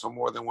anything less or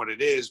more than what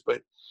it is,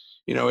 but,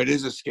 you know, it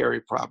is a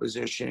scary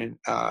proposition.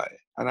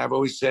 And I've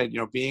always said, you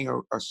know, being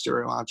a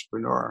serial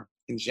entrepreneur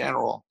in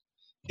general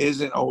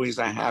isn't always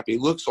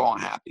looks all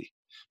happy.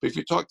 But if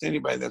you talk to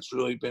anybody that's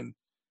really been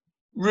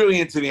really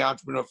into the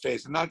entrepreneur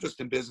phase, and not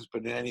just in business,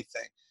 but in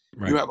anything,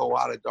 you have a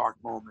lot of dark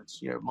moments.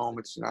 You have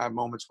moments, you know, I have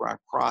moments where I'm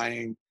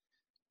crying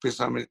because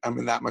I'm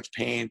in that much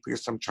pain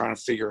because I'm trying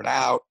to figure it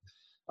out.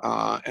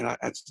 And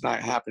it's not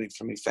happening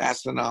for me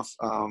fast enough.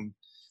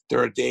 there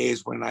are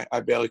days when I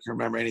barely can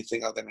remember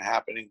anything other than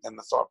happening than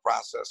the thought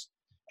process.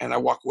 And I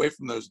walk away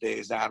from those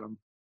days, Adam,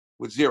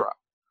 with zero.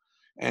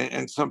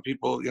 And some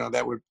people,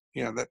 that would,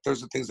 that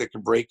those are things that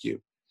can break you.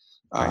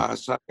 Right.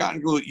 So I've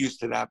gotten really used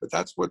to that, but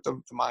that's what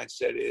the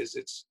mindset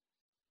is.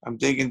 I'm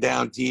digging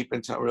down deep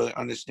into really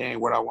understanding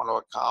what I want to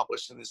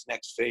accomplish in this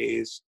next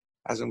phase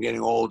as I'm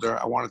getting older.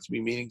 I want it to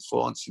be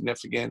meaningful and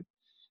significant.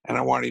 And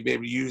I want to be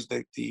able to use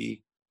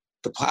the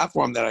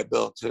platform that I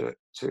built to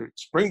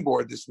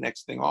springboard this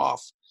next thing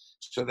off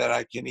so that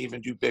I can even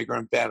do bigger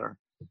and better.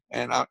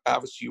 And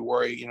obviously you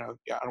worry,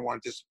 I don't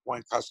want to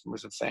disappoint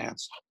customers and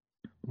fans.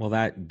 Well,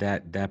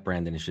 that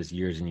Brandon is just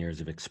years and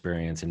years of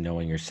experience and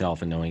knowing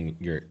yourself and knowing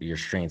your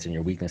strengths and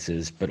your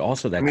weaknesses, but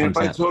also that comes if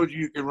I out. told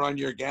you can run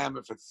your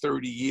gamut for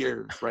 30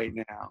 years right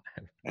now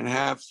and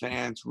have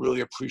fans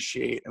really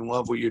appreciate and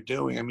love what you're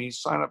doing, you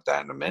sign up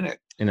that in a minute.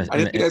 I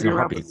didn't think I'd be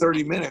around for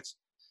 30 minutes.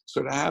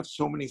 So to have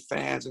so many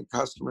fans and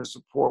customers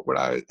support what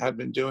I have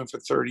been doing for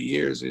 30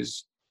 years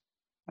is,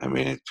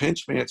 it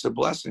pinched me. It's a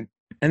blessing.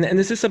 And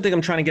this is something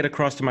I'm trying to get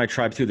across to my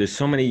tribe too. There's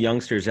so many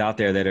youngsters out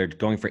there that are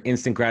going for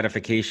instant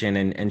gratification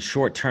and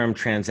short-term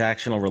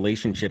transactional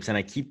relationships. And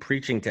I keep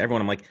preaching to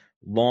everyone, I'm like,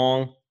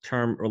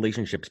 long-term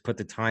relationships, put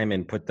the time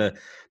in, put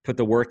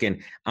the work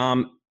in.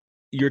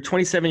 Your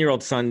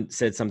 27-year-old son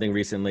said something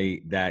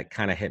recently that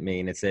kind of hit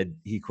me, and it said,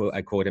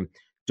 I quote him,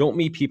 "Don't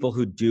meet people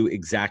who do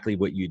exactly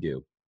what you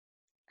do."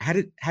 How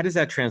does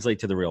that translate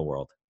to the real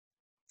world?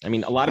 A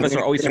lot of us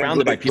are always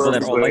surrounded by people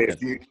that are all like us.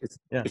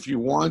 If you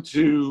want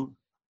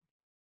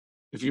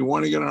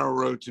to get on a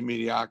road to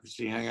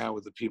mediocrity, hang out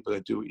with the people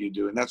that do what you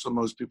do. And that's what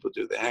most people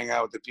do. They hang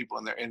out with the people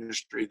in their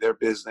industry, their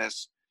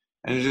business,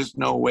 and there's just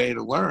no way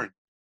to learn.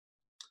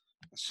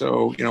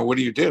 So, what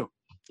do you do?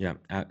 Yeah,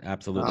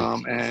 absolutely.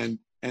 And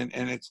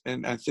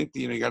I think that,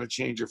 you got to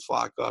change your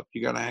flock up.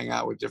 You got to hang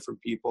out with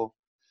different people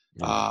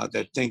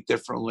that think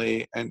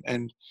differently.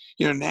 And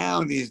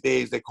now in these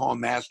days, they call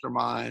them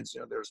masterminds.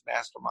 There's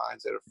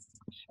masterminds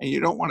and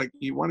you want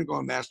to go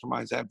in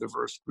masterminds that have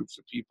diverse groups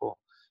of people,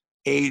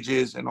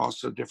 ages, and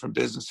also different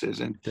businesses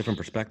and different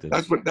perspectives.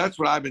 That's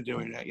what I've been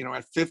doing.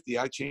 At 50,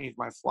 I changed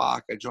my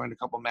flock. I joined a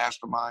couple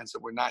masterminds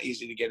that were not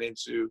easy to get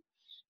into,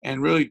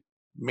 and really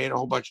made a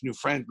whole bunch of new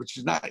friends, which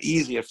is not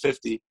easy at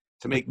 50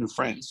 to make new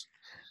friends.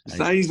 It's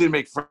not easy to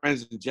make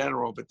friends in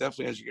general, but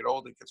definitely as you get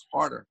older, it gets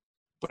harder.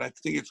 But I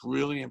think it's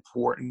really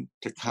important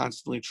to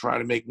constantly try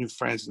to make new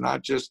friends,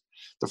 not just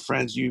the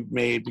friends you've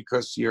made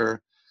because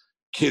you're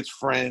kids'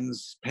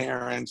 friends,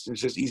 parents, and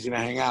it's just easy to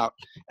hang out.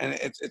 And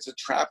it's a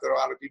trap that a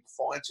lot of people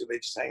fall into. They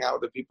just hang out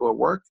with the people at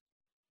work,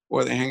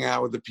 or they hang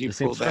out with the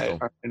people that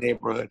are in the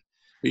neighborhood.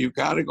 But you've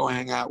got to go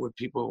hang out with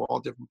people of all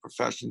different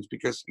professions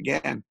because,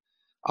 again,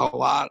 a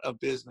lot of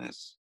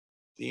business,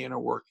 the inner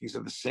workings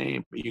are the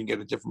same, but you can get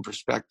a different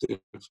perspective.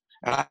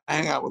 And I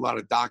hang out with a lot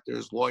of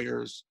doctors,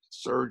 lawyers,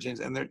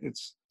 surgeons, and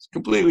it's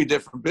completely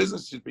different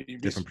businesses, but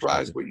you'd be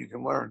surprised what you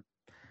can learn.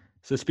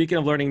 So speaking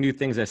of learning new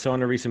things, I saw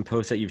in a recent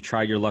post that you've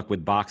tried your luck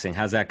with boxing.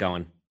 How's that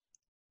going?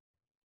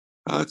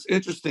 It's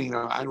interesting.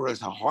 I didn't realize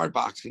how hard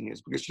boxing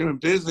is because in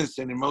business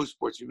and in most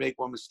sports, you make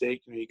one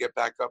mistake and you get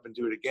back up and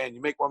do it again.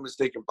 You make one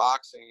mistake in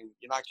boxing and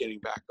you're not getting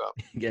back up.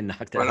 You get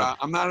knocked out. But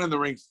I'm not in the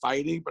ring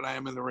fighting, but I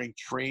am in the ring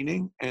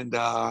training, and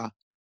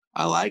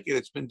I like it.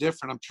 It's been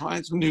different. I'm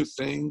trying some new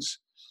things.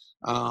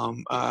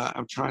 I'm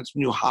trying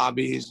some new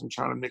hobbies. I'm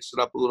trying to mix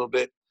it up a little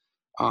bit.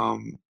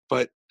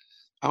 But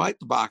I like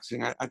the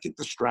boxing. I think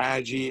the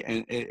strategy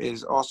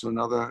is also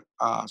another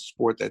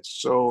sport that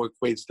so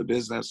equates to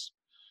business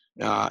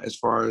as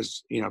far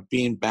as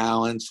being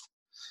balanced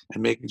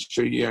and making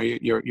sure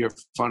your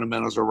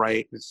fundamentals are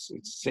right. It's the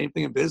same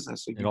thing in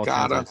business. Like you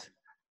gotta.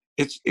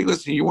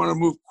 Listen. You want to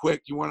move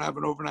quick. You want to have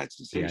an overnight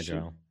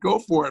sensation. Go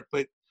for it,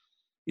 but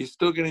you're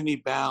still going to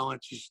need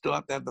balance. You still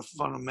have to have the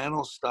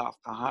fundamental stuff: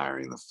 the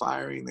hiring, the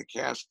firing, the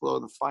cash flow,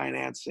 the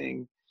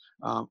financing.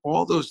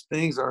 All those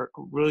things are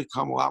really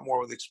come a lot more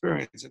with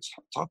experience. It's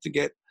tough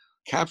to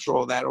capture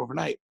all that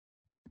overnight.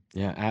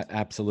 Yeah,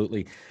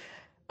 absolutely.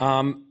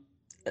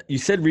 You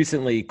said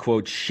recently,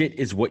 quote, "Shit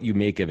is what you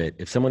make of it."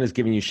 If someone is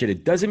giving you shit,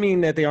 it doesn't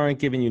mean that they aren't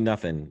giving you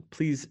nothing.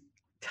 Please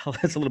tell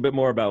us a little bit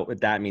more about what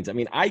that means. I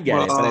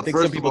get it, but I think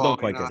some people don't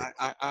quite get it.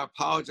 I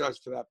apologize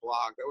for that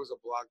blog. That was a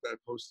blog that I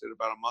posted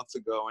about a month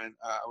ago, and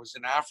I was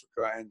in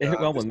Africa. And it hit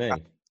well with me.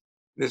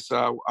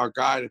 Our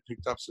guide had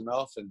picked up some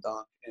elephant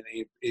dung, and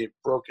he had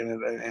broken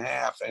it in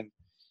half, and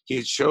he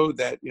had showed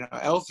that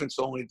elephants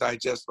only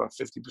digest about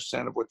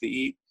 50% of what they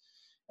eat,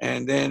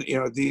 and then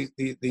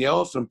the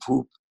elephant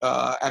poop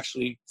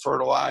actually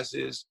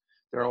fertilizes.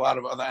 There are a lot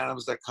of other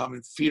animals that come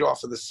and feed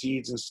off of the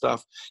seeds and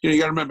stuff. You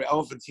got to remember,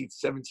 elephants eat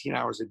 17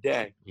 hours a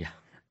day. Yeah.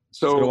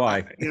 So do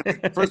I.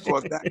 First of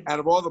all, out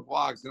of all the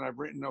blogs, and I've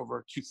written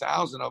over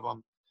 2,000 of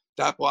them,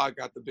 that blog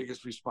got the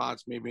biggest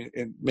response maybe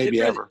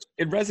ever.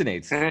 It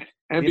resonates.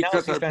 And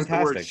because I put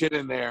the word shit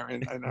in there,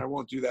 and I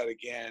won't do that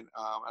again.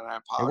 And I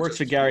apologize. It works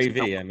for Gary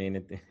V.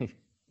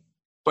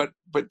 But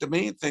the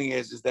main thing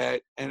is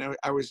that, and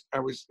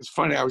it's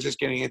funny, I was just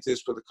getting into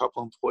this with a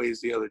couple employees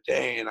the other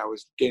day, and I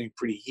was getting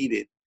pretty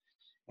heated.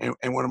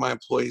 And one of my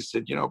employees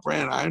said,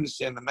 Brandon, I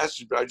understand the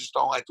message, but I just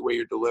don't like the way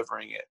you're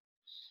delivering it.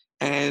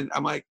 And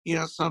I'm like,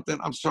 something,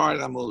 I'm sorry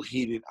that I'm a little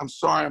heated. I'm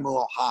sorry I'm a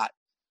little hot.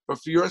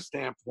 But for your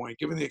standpoint,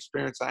 given the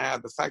experience I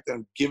have, the fact that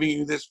I'm giving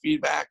you this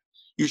feedback,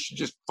 you should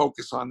just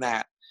focus on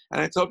that. And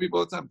I tell people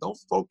all the time, don't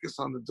focus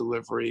on the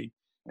delivery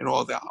and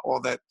all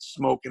that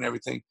smoke and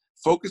everything.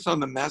 Focus on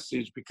the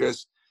message,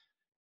 because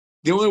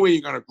the only way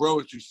you're going to grow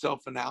is through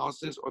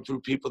self-analysis or through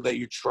people that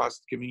you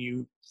trust giving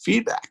you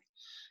feedback.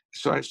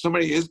 So if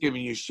somebody is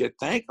giving you shit,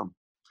 thank them.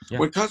 Yeah.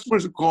 When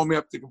customers call me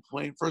up to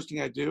complain, first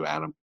thing I do,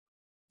 Adam,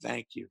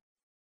 thank you.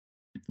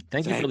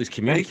 Thank you for at least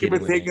communicating.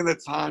 Thank you for taking the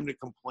time to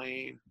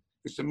complain,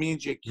 because it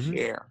means you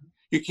care.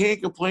 You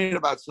can't complain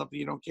about something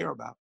you don't care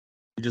about.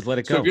 You just let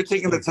it go. So if you're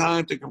taking the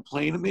time to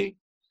complain to me,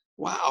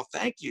 wow,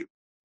 thank you.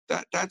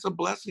 That's a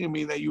blessing to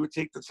me that you would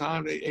take the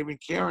time to even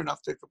care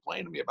enough to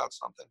complain to me about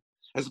something,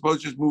 as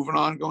opposed to just moving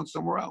on and going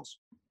somewhere else.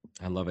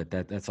 I love it.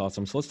 That's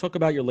awesome. So let's talk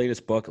about your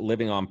latest book,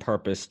 Living on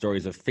Purpose,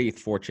 Stories of Faith,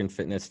 Fortune,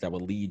 Fitness that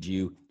will lead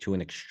you to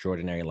an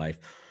extraordinary life.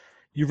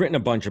 You've written a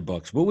bunch of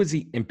books. What was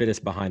the impetus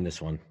behind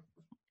this one?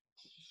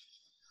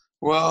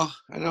 Well,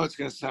 I know it's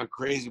going to sound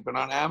crazy, but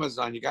on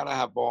Amazon, you got to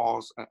have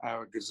balls. I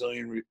have a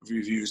gazillion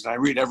reviews, and I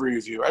read every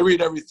review. I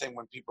read everything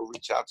when people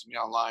reach out to me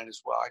online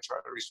as well. I try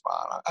to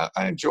respond.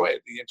 I enjoy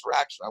it, the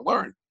interaction. I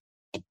learn.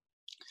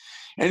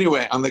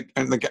 Anyway,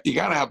 you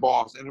got to have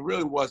balls, and it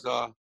really was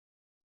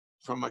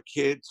from a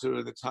kid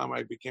to the time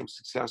I became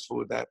successful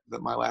with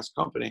my last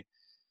company.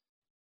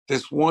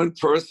 This one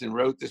person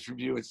wrote this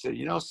review and said,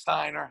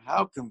 Steiner,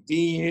 how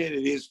convenient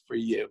it is for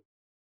you.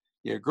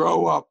 You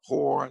grow up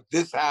poor,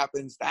 this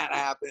happens, that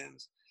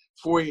happens.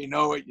 Before you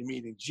know it, you're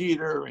meeting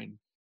Jeter and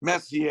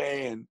Messier,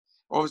 and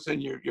all of a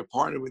sudden you're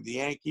partnered with the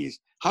Yankees.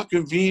 How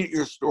convenient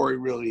your story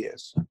really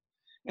is.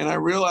 And I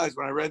realized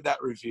when I read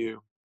that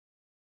review,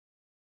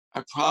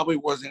 I probably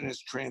wasn't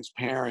as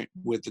transparent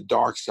with the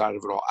dark side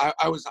of it all.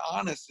 I was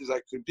honest as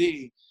I could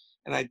be,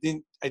 and I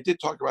did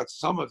talk about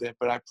some of it,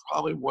 but I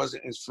probably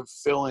wasn't as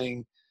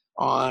fulfilling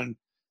on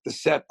the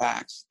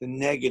setbacks, the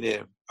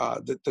negative,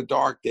 the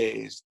dark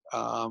days.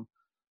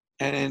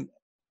 And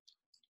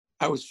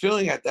I was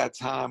feeling at that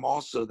time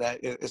also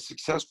that as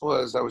successful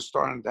as I was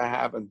starting to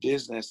have in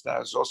business, that I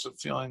was also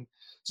feeling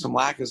some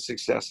lack of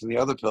success in the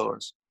other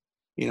pillars.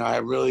 I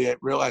really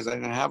realized I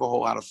didn't have a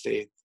whole lot of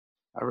faith.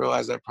 I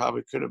realized I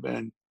probably could have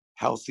been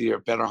healthier,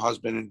 better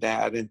husband and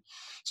dad. And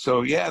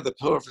so, yeah, the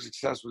pillar for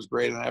success was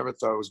great. And I never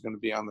thought it was going to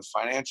be on the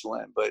financial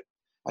end, but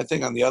I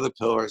think on the other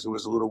pillars, it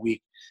was a little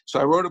weak. So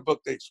I wrote a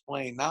book to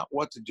explain not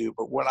what to do,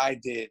 but what I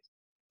did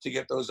to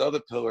get those other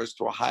pillars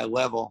to a high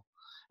level,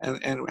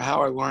 and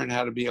how I learned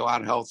how to be a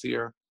lot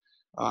healthier,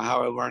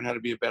 how I learned how to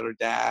be a better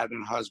dad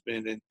and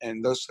husband,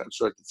 and those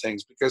sorts of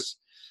things. Because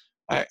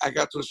I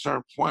got to a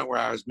certain point where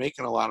I was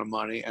making a lot of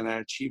money and I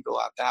achieved a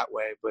lot that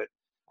way, but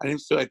I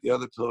didn't feel like the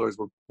other pillars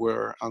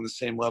were on the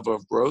same level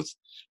of growth,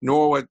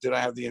 nor did I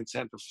have the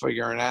intent of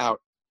figuring out,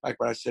 like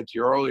what I said to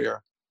you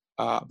earlier,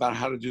 about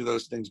how to do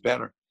those things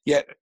better.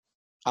 Yet,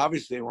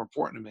 obviously, they were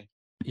important to me.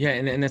 Yeah,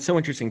 and that's so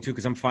interesting too,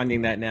 because I'm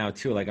finding that now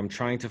too. Like I'm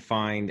trying to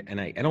find, and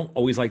I don't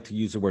always like to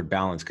use the word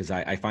balance, because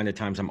I find at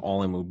times I'm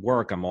all in with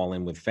work, I'm all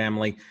in with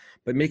family,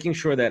 but making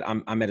sure that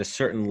I'm at a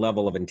certain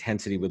level of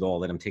intensity with all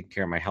that. I'm taking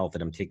care of my health,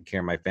 that I'm taking care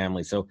of my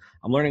family. So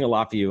I'm learning a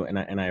lot for you, and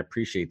I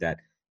appreciate that.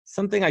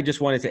 Something I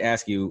just wanted to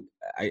ask you,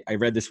 I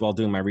read this while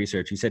doing my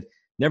research. You said,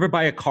 never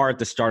buy a car at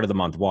the start of the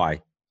month.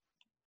 Why?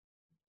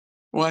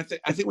 Well,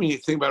 I think when you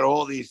think about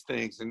all these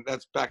things, and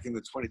that's back in the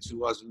 22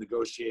 laws of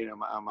negotiating on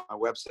my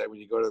website, when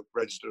you go to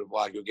register the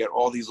blog, you'll get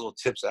all these little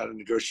tips how to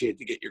negotiate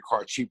to get your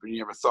car cheaper than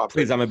you ever thought.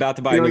 Please, I'm about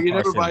to buy a new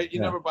car. You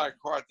never buy a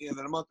car at the end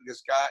of the month,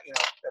 because at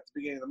the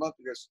beginning of the month,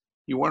 because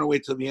you want to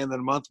wait till the end of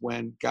the month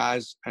when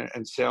guys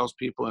and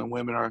salespeople and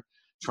women are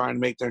trying to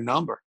make their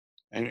number,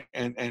 and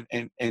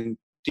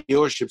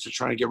dealerships are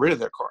trying to get rid of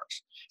their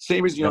cars.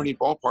 Same as you don't eat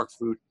ballpark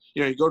food.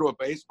 You go to a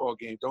baseball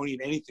game, don't eat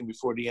anything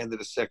before the end of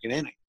the second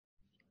inning.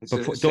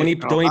 Don't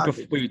eat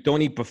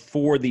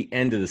before the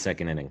end of the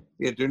second inning.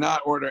 Yeah, do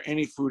not order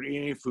any food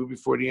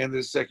before the end of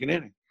the second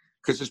inning,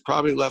 because it's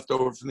probably left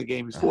over from the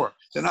game before.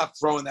 They're not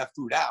throwing that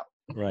food out.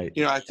 Right.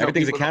 I tell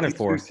Everything's people, accounted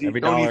for.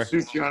 Every don't dollar.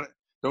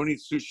 Don't eat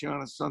sushi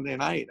on a Sunday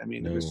night. I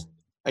mean, No.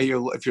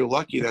 if you're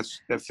lucky,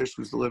 that fish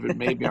was delivered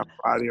maybe on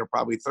Friday or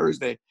probably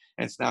Thursday,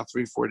 and it's now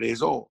 3-4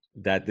 days old.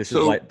 This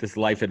is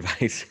life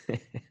advice.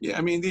 Yeah,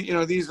 I mean, these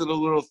are the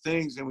little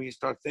things, and when you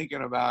start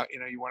thinking about,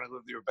 you want to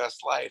live your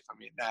best life. I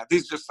mean,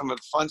 these are just some of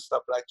the fun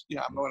stuff. But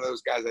I'm one of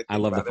those guys. I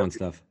love the fun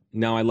stuff.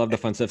 No, I love the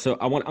fun stuff. So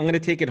I'm going to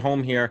take it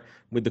home here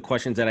with the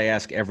questions that I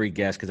ask every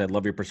guest, because I'd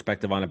love your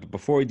perspective on it. But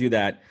before we do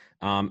that,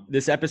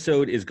 this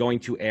episode is going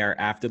to air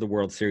after the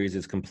World Series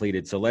is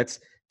completed. So let's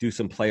do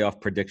some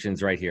playoff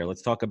predictions right here.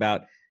 Let's talk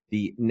about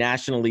the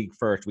National League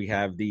first. We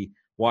have the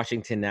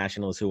Washington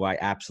Nationals, who I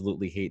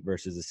absolutely hate,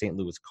 versus the St.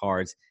 Louis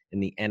Cards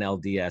in the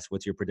NLDS.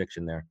 What's your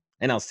prediction there?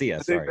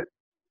 NLCS, sorry.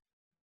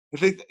 I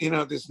think,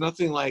 there's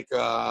nothing like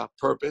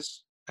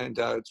purpose. And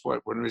it's one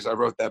of the reasons I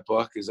wrote that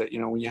book is that,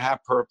 when you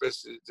have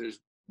purpose, there's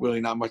really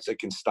not much that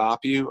can stop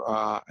you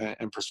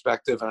and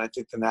perspective. And I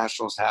think the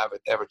Nationals have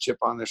it. They have a chip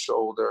on their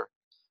shoulder,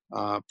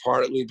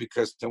 partly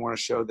because they want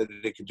to show that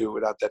they can do it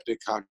without that big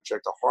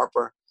contract of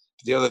Harper.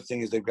 But the other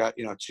thing is they've got,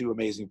 two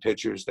amazing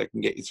pitchers that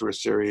can get you through a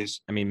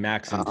series. I mean,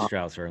 Max and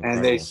Strauss are incredible.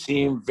 And they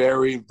seem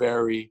very,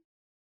 very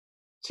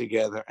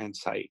together and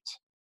tight.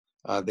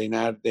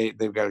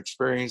 They've got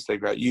experience,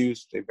 they've got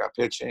youth, they've got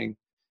pitching.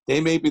 They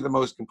may be the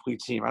most complete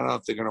team. I don't know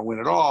if they're going to win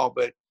it all,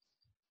 but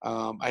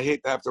I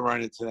hate to have to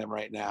run into them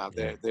right now.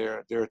 Yeah.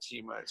 They're a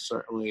team that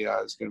certainly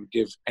is going to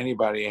give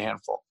anybody a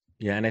handful.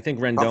 Yeah, and I think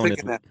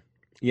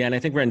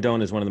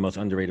Rendon is one of the most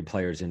underrated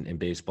players in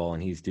baseball,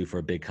 and he's due for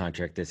a big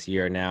contract this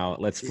year. Now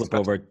let's flip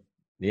over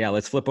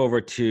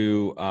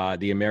to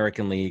the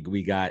American League.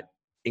 We got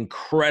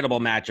incredible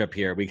matchup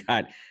here. We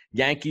got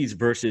Yankees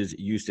versus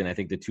Houston. I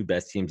think the two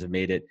best teams have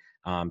made it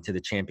to the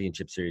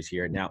championship series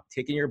here. Now,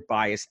 taking your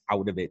bias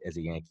out of it as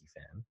a Yankee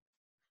fan,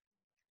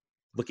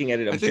 looking at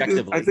it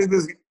objectively, I think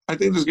this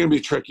is going to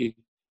be tricky.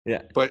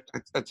 Yeah. But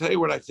I tell you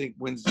what I think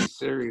wins this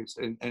series,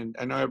 and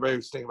I know everybody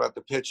was thinking about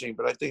the pitching,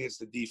 but I think it's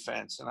the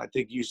defense, and I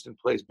think Houston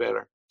plays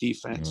better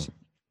defense.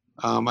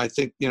 I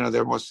think,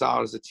 they're more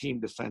solid as a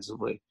team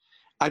defensively.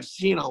 I've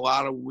seen a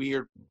lot of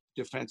weird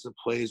defensive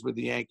plays with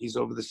the Yankees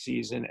over the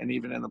season and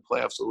even in the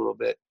playoffs a little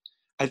bit.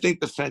 I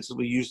think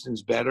defensively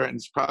Houston's better, and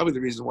it's probably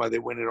the reason why they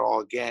win it all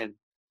again,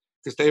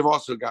 because they've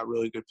also got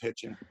really good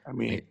pitching. I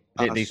mean,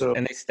 and they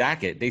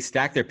stack it. They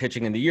stack their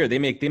pitching in the year. They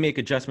make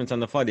adjustments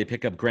on the fly. They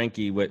pick up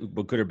Greinke.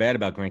 What good or bad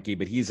about Greinke?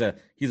 But he's a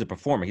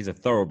performer. He's a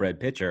thoroughbred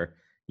pitcher.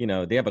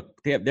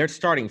 Their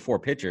starting four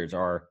pitchers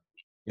are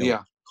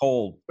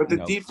Cole. But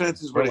the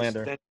defense is what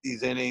extends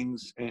these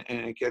innings, and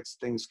it gets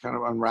things kind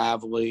of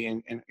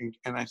unraveling.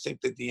 And I think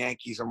that the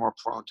Yankees are more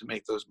prone to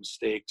make those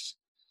mistakes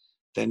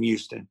than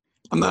Houston.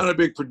 I'm not a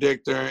big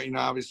predictor.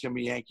 Obviously I'm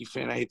a Yankee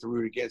fan. I hate to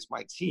root against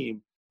my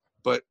team.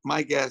 But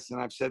my guess, and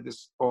I've said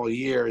this all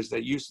year, is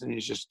that Houston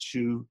is just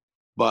too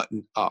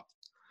buttoned up.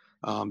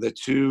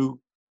 They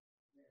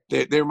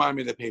remind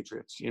me of the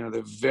Patriots.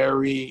 They're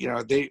very,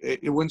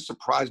 it wouldn't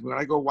surprise me. When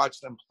I go watch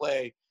them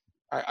play,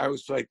 I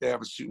always feel like they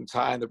have a suit and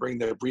tie and they bring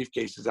their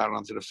briefcases out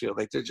onto the field.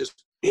 Like they're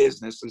just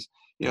business.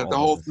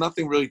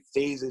 Nothing really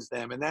phases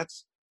them. And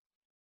that's,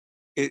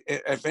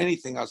 if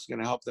anything else, is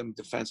going to help them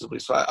defensively.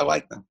 So I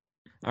like them.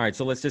 All right.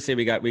 So let's just say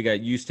we got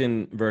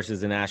Houston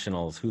versus the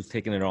Nationals. Who's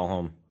taking it all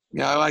home?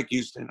 Yeah, I like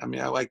Houston. I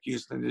like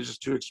Houston. They're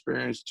just too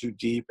experienced, too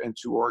deep, and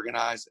too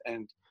organized.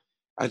 And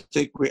I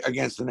think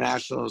against the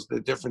Nationals,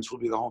 the difference will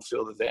be the home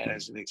field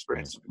advantage and the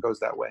experience if it goes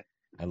that way.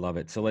 I love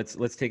it. So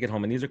let's take it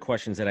home. And these are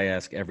questions that I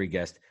ask every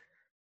guest.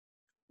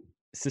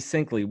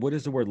 Succinctly, what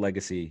does the word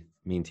legacy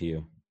mean to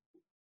you?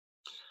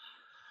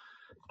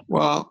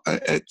 Well,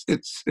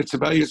 it's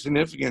about your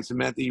significance. It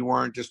meant that you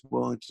weren't just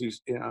willing to,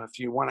 if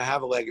you want to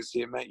have a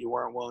legacy, it meant you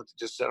weren't willing to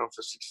just settle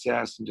for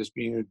success and just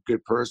being a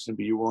good person,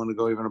 but you're willing to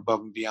go even above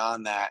and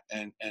beyond that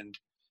and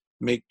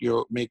make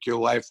your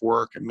life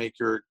work and make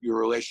your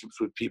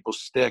relationships with people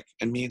stick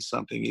and mean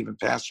something even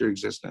past your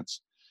existence.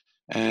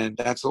 And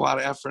that's a lot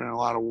of effort and a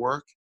lot of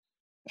work.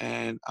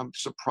 And I'm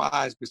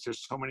surprised because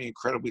there's so many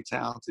incredibly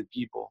talented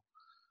people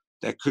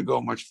that could go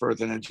much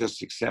further than just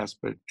success,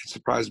 but it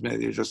surprised me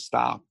that they just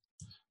stopped.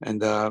 And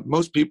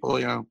most people,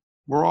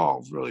 we're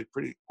all really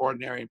pretty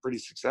ordinary and pretty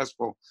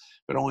successful,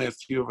 but only a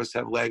few of us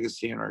have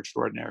legacy and are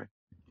extraordinary.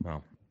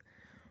 Wow.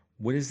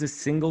 What is the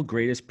single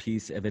greatest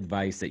piece of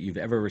advice that you've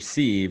ever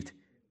received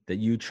that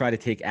you try to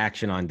take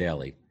action on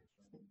daily?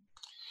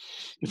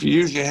 If you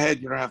use your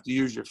head, you don't have to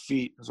use your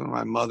feet. It's one of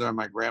my mother and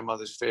my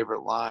grandmother's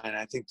favorite line.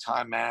 I think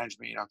time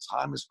management,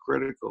 time is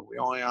critical.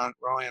 We're only on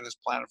this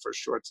planet for a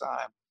short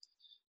time.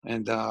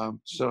 And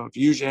so if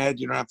you use your head,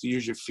 you don't have to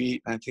use your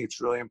feet. And I think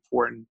it's really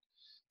important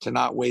to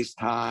not waste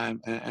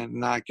time and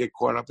not get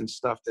caught up in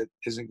stuff that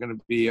isn't going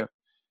to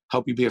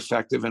help you be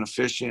effective and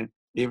efficient,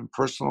 even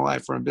personal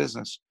life or in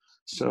business.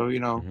 So,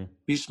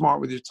 be smart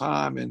with your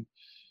time. And,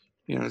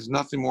 there's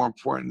nothing more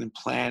important than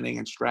planning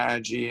and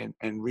strategy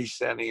and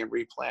resetting and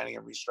replanning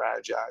and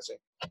re-strategizing.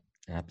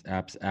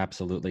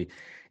 Absolutely.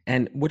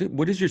 And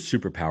what is your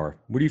superpower?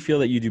 What do you feel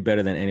that you do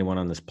better than anyone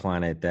on this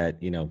planet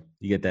that, you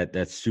get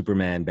that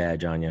Superman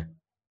badge on you?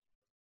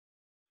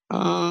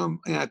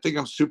 I think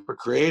I'm super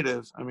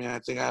creative. I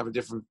think I have a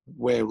different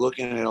way of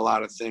looking at a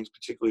lot of things,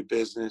 particularly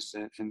business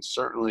and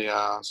certainly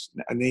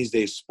these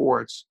days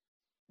sports.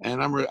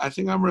 And I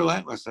think I'm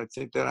relentless. I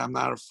think that I'm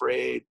not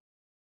afraid,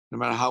 no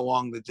matter how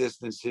long the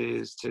distance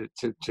is, to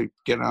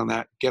get on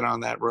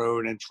that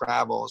road and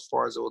travel as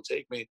far as it will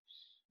take me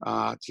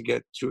to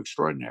get to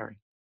extraordinary.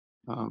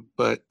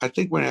 But I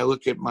think when I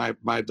look at my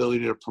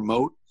ability to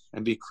promote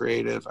and be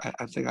creative,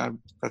 I think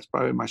that's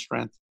probably my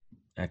strength.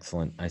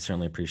 Excellent. I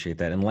certainly appreciate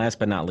that. And last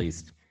but not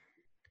least,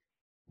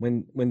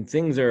 when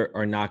things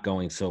are not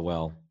going so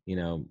well,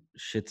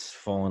 shit's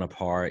falling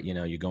apart,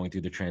 you're going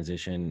through the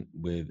transition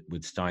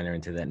with Steiner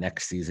into that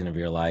next season of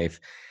your life,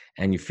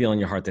 and you feel in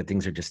your heart that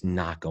things are just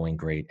not going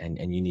great,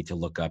 and you need to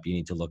look up, you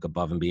need to look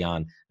above and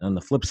beyond. And on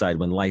the flip side,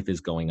 when life is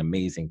going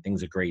amazing,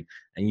 things are great,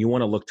 and you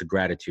want to look to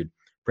gratitude.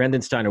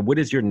 Brandon Steiner, what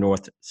is your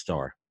North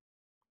Star?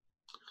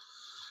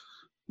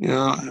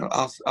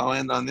 I'll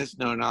end on this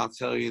note, and I'll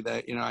tell you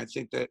that, I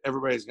think that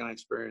everybody's going to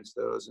experience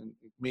those, and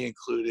me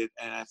included.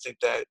 And I think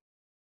that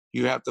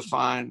you have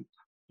to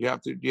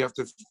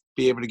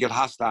be able to get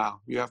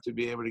hostile. You have to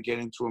be able to get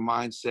into a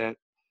mindset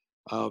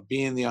of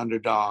being the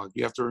underdog.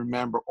 You have to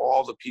remember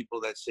all the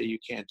people that say you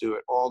can't do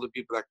it, all the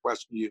people that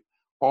question you,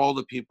 all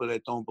the people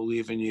that don't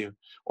believe in you,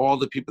 all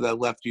the people that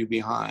left you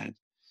behind.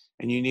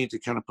 And you need to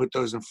kind of put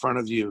those in front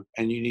of you,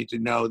 and you need to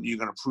know that you're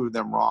going to prove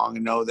them wrong,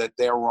 and know that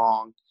they're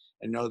wrong,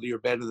 and know that you're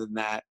better than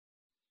that.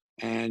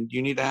 And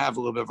you need to have a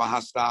little bit of a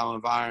hostile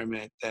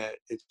environment, that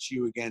it's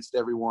you against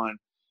everyone.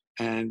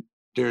 And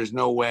there's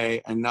no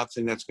way and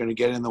nothing that's going to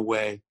get in the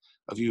way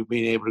of you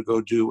being able to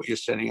go do what you're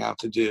setting out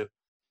to do.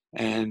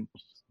 And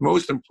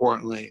most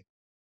importantly,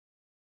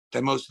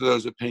 that most of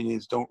those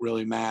opinions don't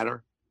really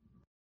matter.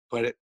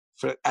 But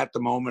at the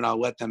moment, I'll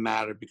let them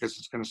matter, because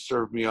it's going to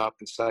serve me up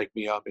and psych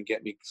me up and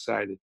get me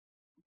excited.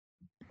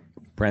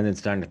 Brandon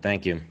Steiner,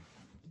 thank you.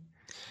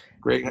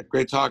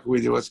 Great talking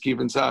with you. Let's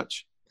keep in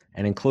touch.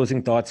 And in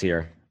closing thoughts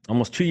here,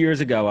 almost 2 years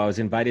ago, I was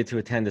invited to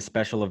attend a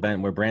special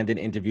event where Brandon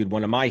interviewed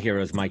one of my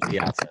heroes, Mike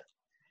Piazza.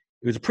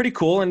 It was pretty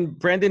cool, and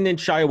Brandon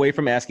didn't shy away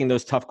from asking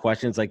those tough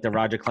questions like the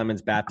Roger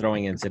Clemens bat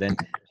throwing incident.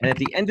 And at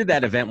the end of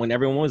that event, when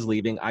everyone was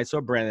leaving, I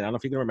saw Brandon. I don't know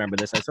if you can remember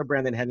this. I saw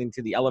Brandon heading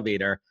to the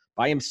elevator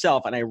by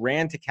himself, and I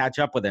ran to catch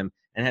up with him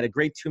and had a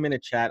great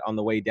 2-minute chat on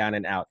the way down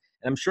and out.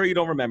 And I'm sure you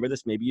don't remember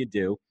this. Maybe you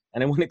do,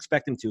 and I wouldn't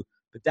expect him to.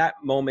 But that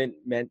moment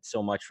meant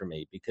so much for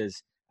me,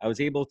 because I was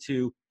able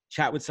to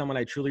chat with someone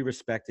I truly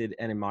respected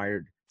and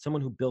admired,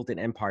 someone who built an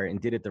empire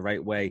and did it the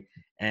right way,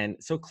 and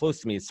so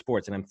close to me in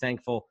sports. And I'm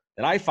thankful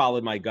that I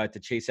followed my gut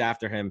to chase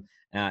after him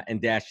and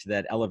dash to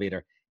that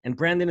elevator. And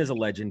Brandon is a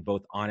legend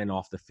both on and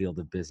off the field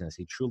of business.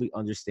 He truly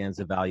understands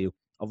the value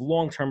of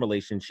long-term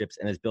relationships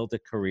and has built a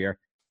career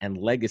and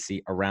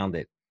legacy around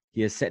it.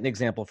 He has set an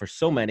example for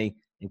so many,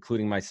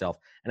 including myself.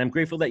 And I'm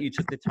grateful that you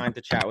took the time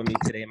to chat with me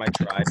today, my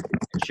tribe,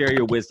 and share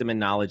your wisdom and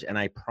knowledge. And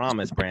I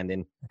promise,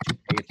 Brandon, to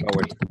pay it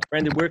forward.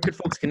 Brandon, where could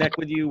folks connect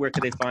with you? Where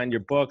could they find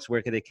your books?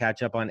 Where could they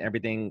catch up on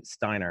everything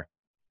Steiner?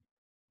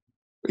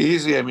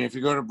 Easy. I mean, if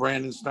you go to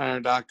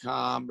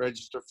brandonsteiner.com,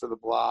 register for the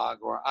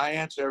blog, or I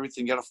answer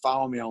everything. You got to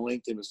follow me on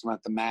LinkedIn if I'm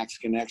at the Max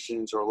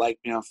Connections, or like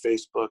me on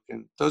Facebook.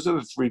 And those are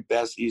the 3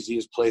 best,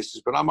 easiest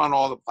places. But I'm on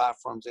all the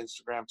platforms,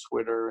 Instagram,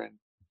 Twitter, and,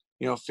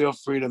 feel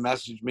free to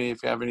message me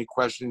if you have any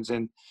questions.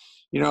 And,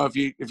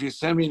 if you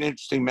send me an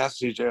interesting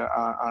message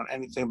on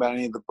anything about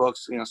any of the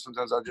books,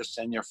 sometimes I'll just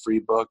send you a free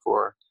book,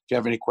 or if you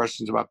have any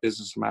questions about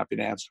business, I'm happy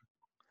to answer.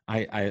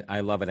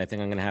 I love it. I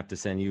think I'm going to have to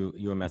send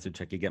you a message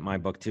so I could get my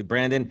book too.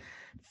 Brandon,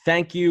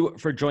 thank you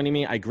for joining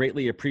me. I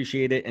greatly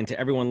appreciate it. And to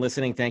everyone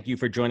listening, thank you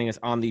for joining us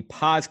on the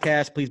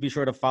podcast. Please be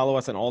sure to follow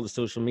us on all the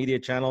social media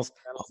channels.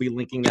 I'll be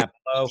linking that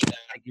below.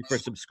 Thank you for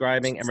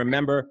subscribing. And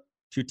remember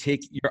to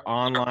take your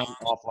online,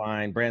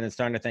 offline. Brandon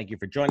Steiner, thank you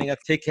for joining us.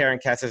 Take care,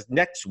 and catch us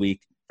next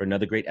week for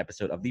another great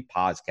episode of the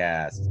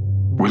podcast.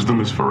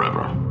 Wisdom is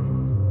forever,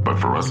 but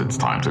for us, it's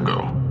time to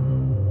go.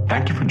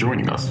 Thank you for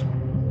joining us.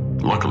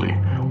 Luckily,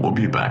 we'll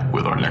be back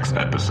with our next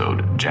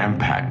episode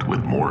jam-packed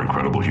with more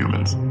incredible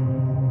humans.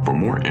 For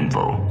more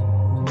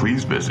info,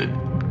 please visit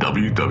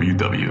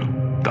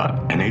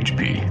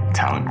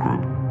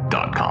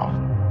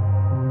www.nhptalentgroup.com.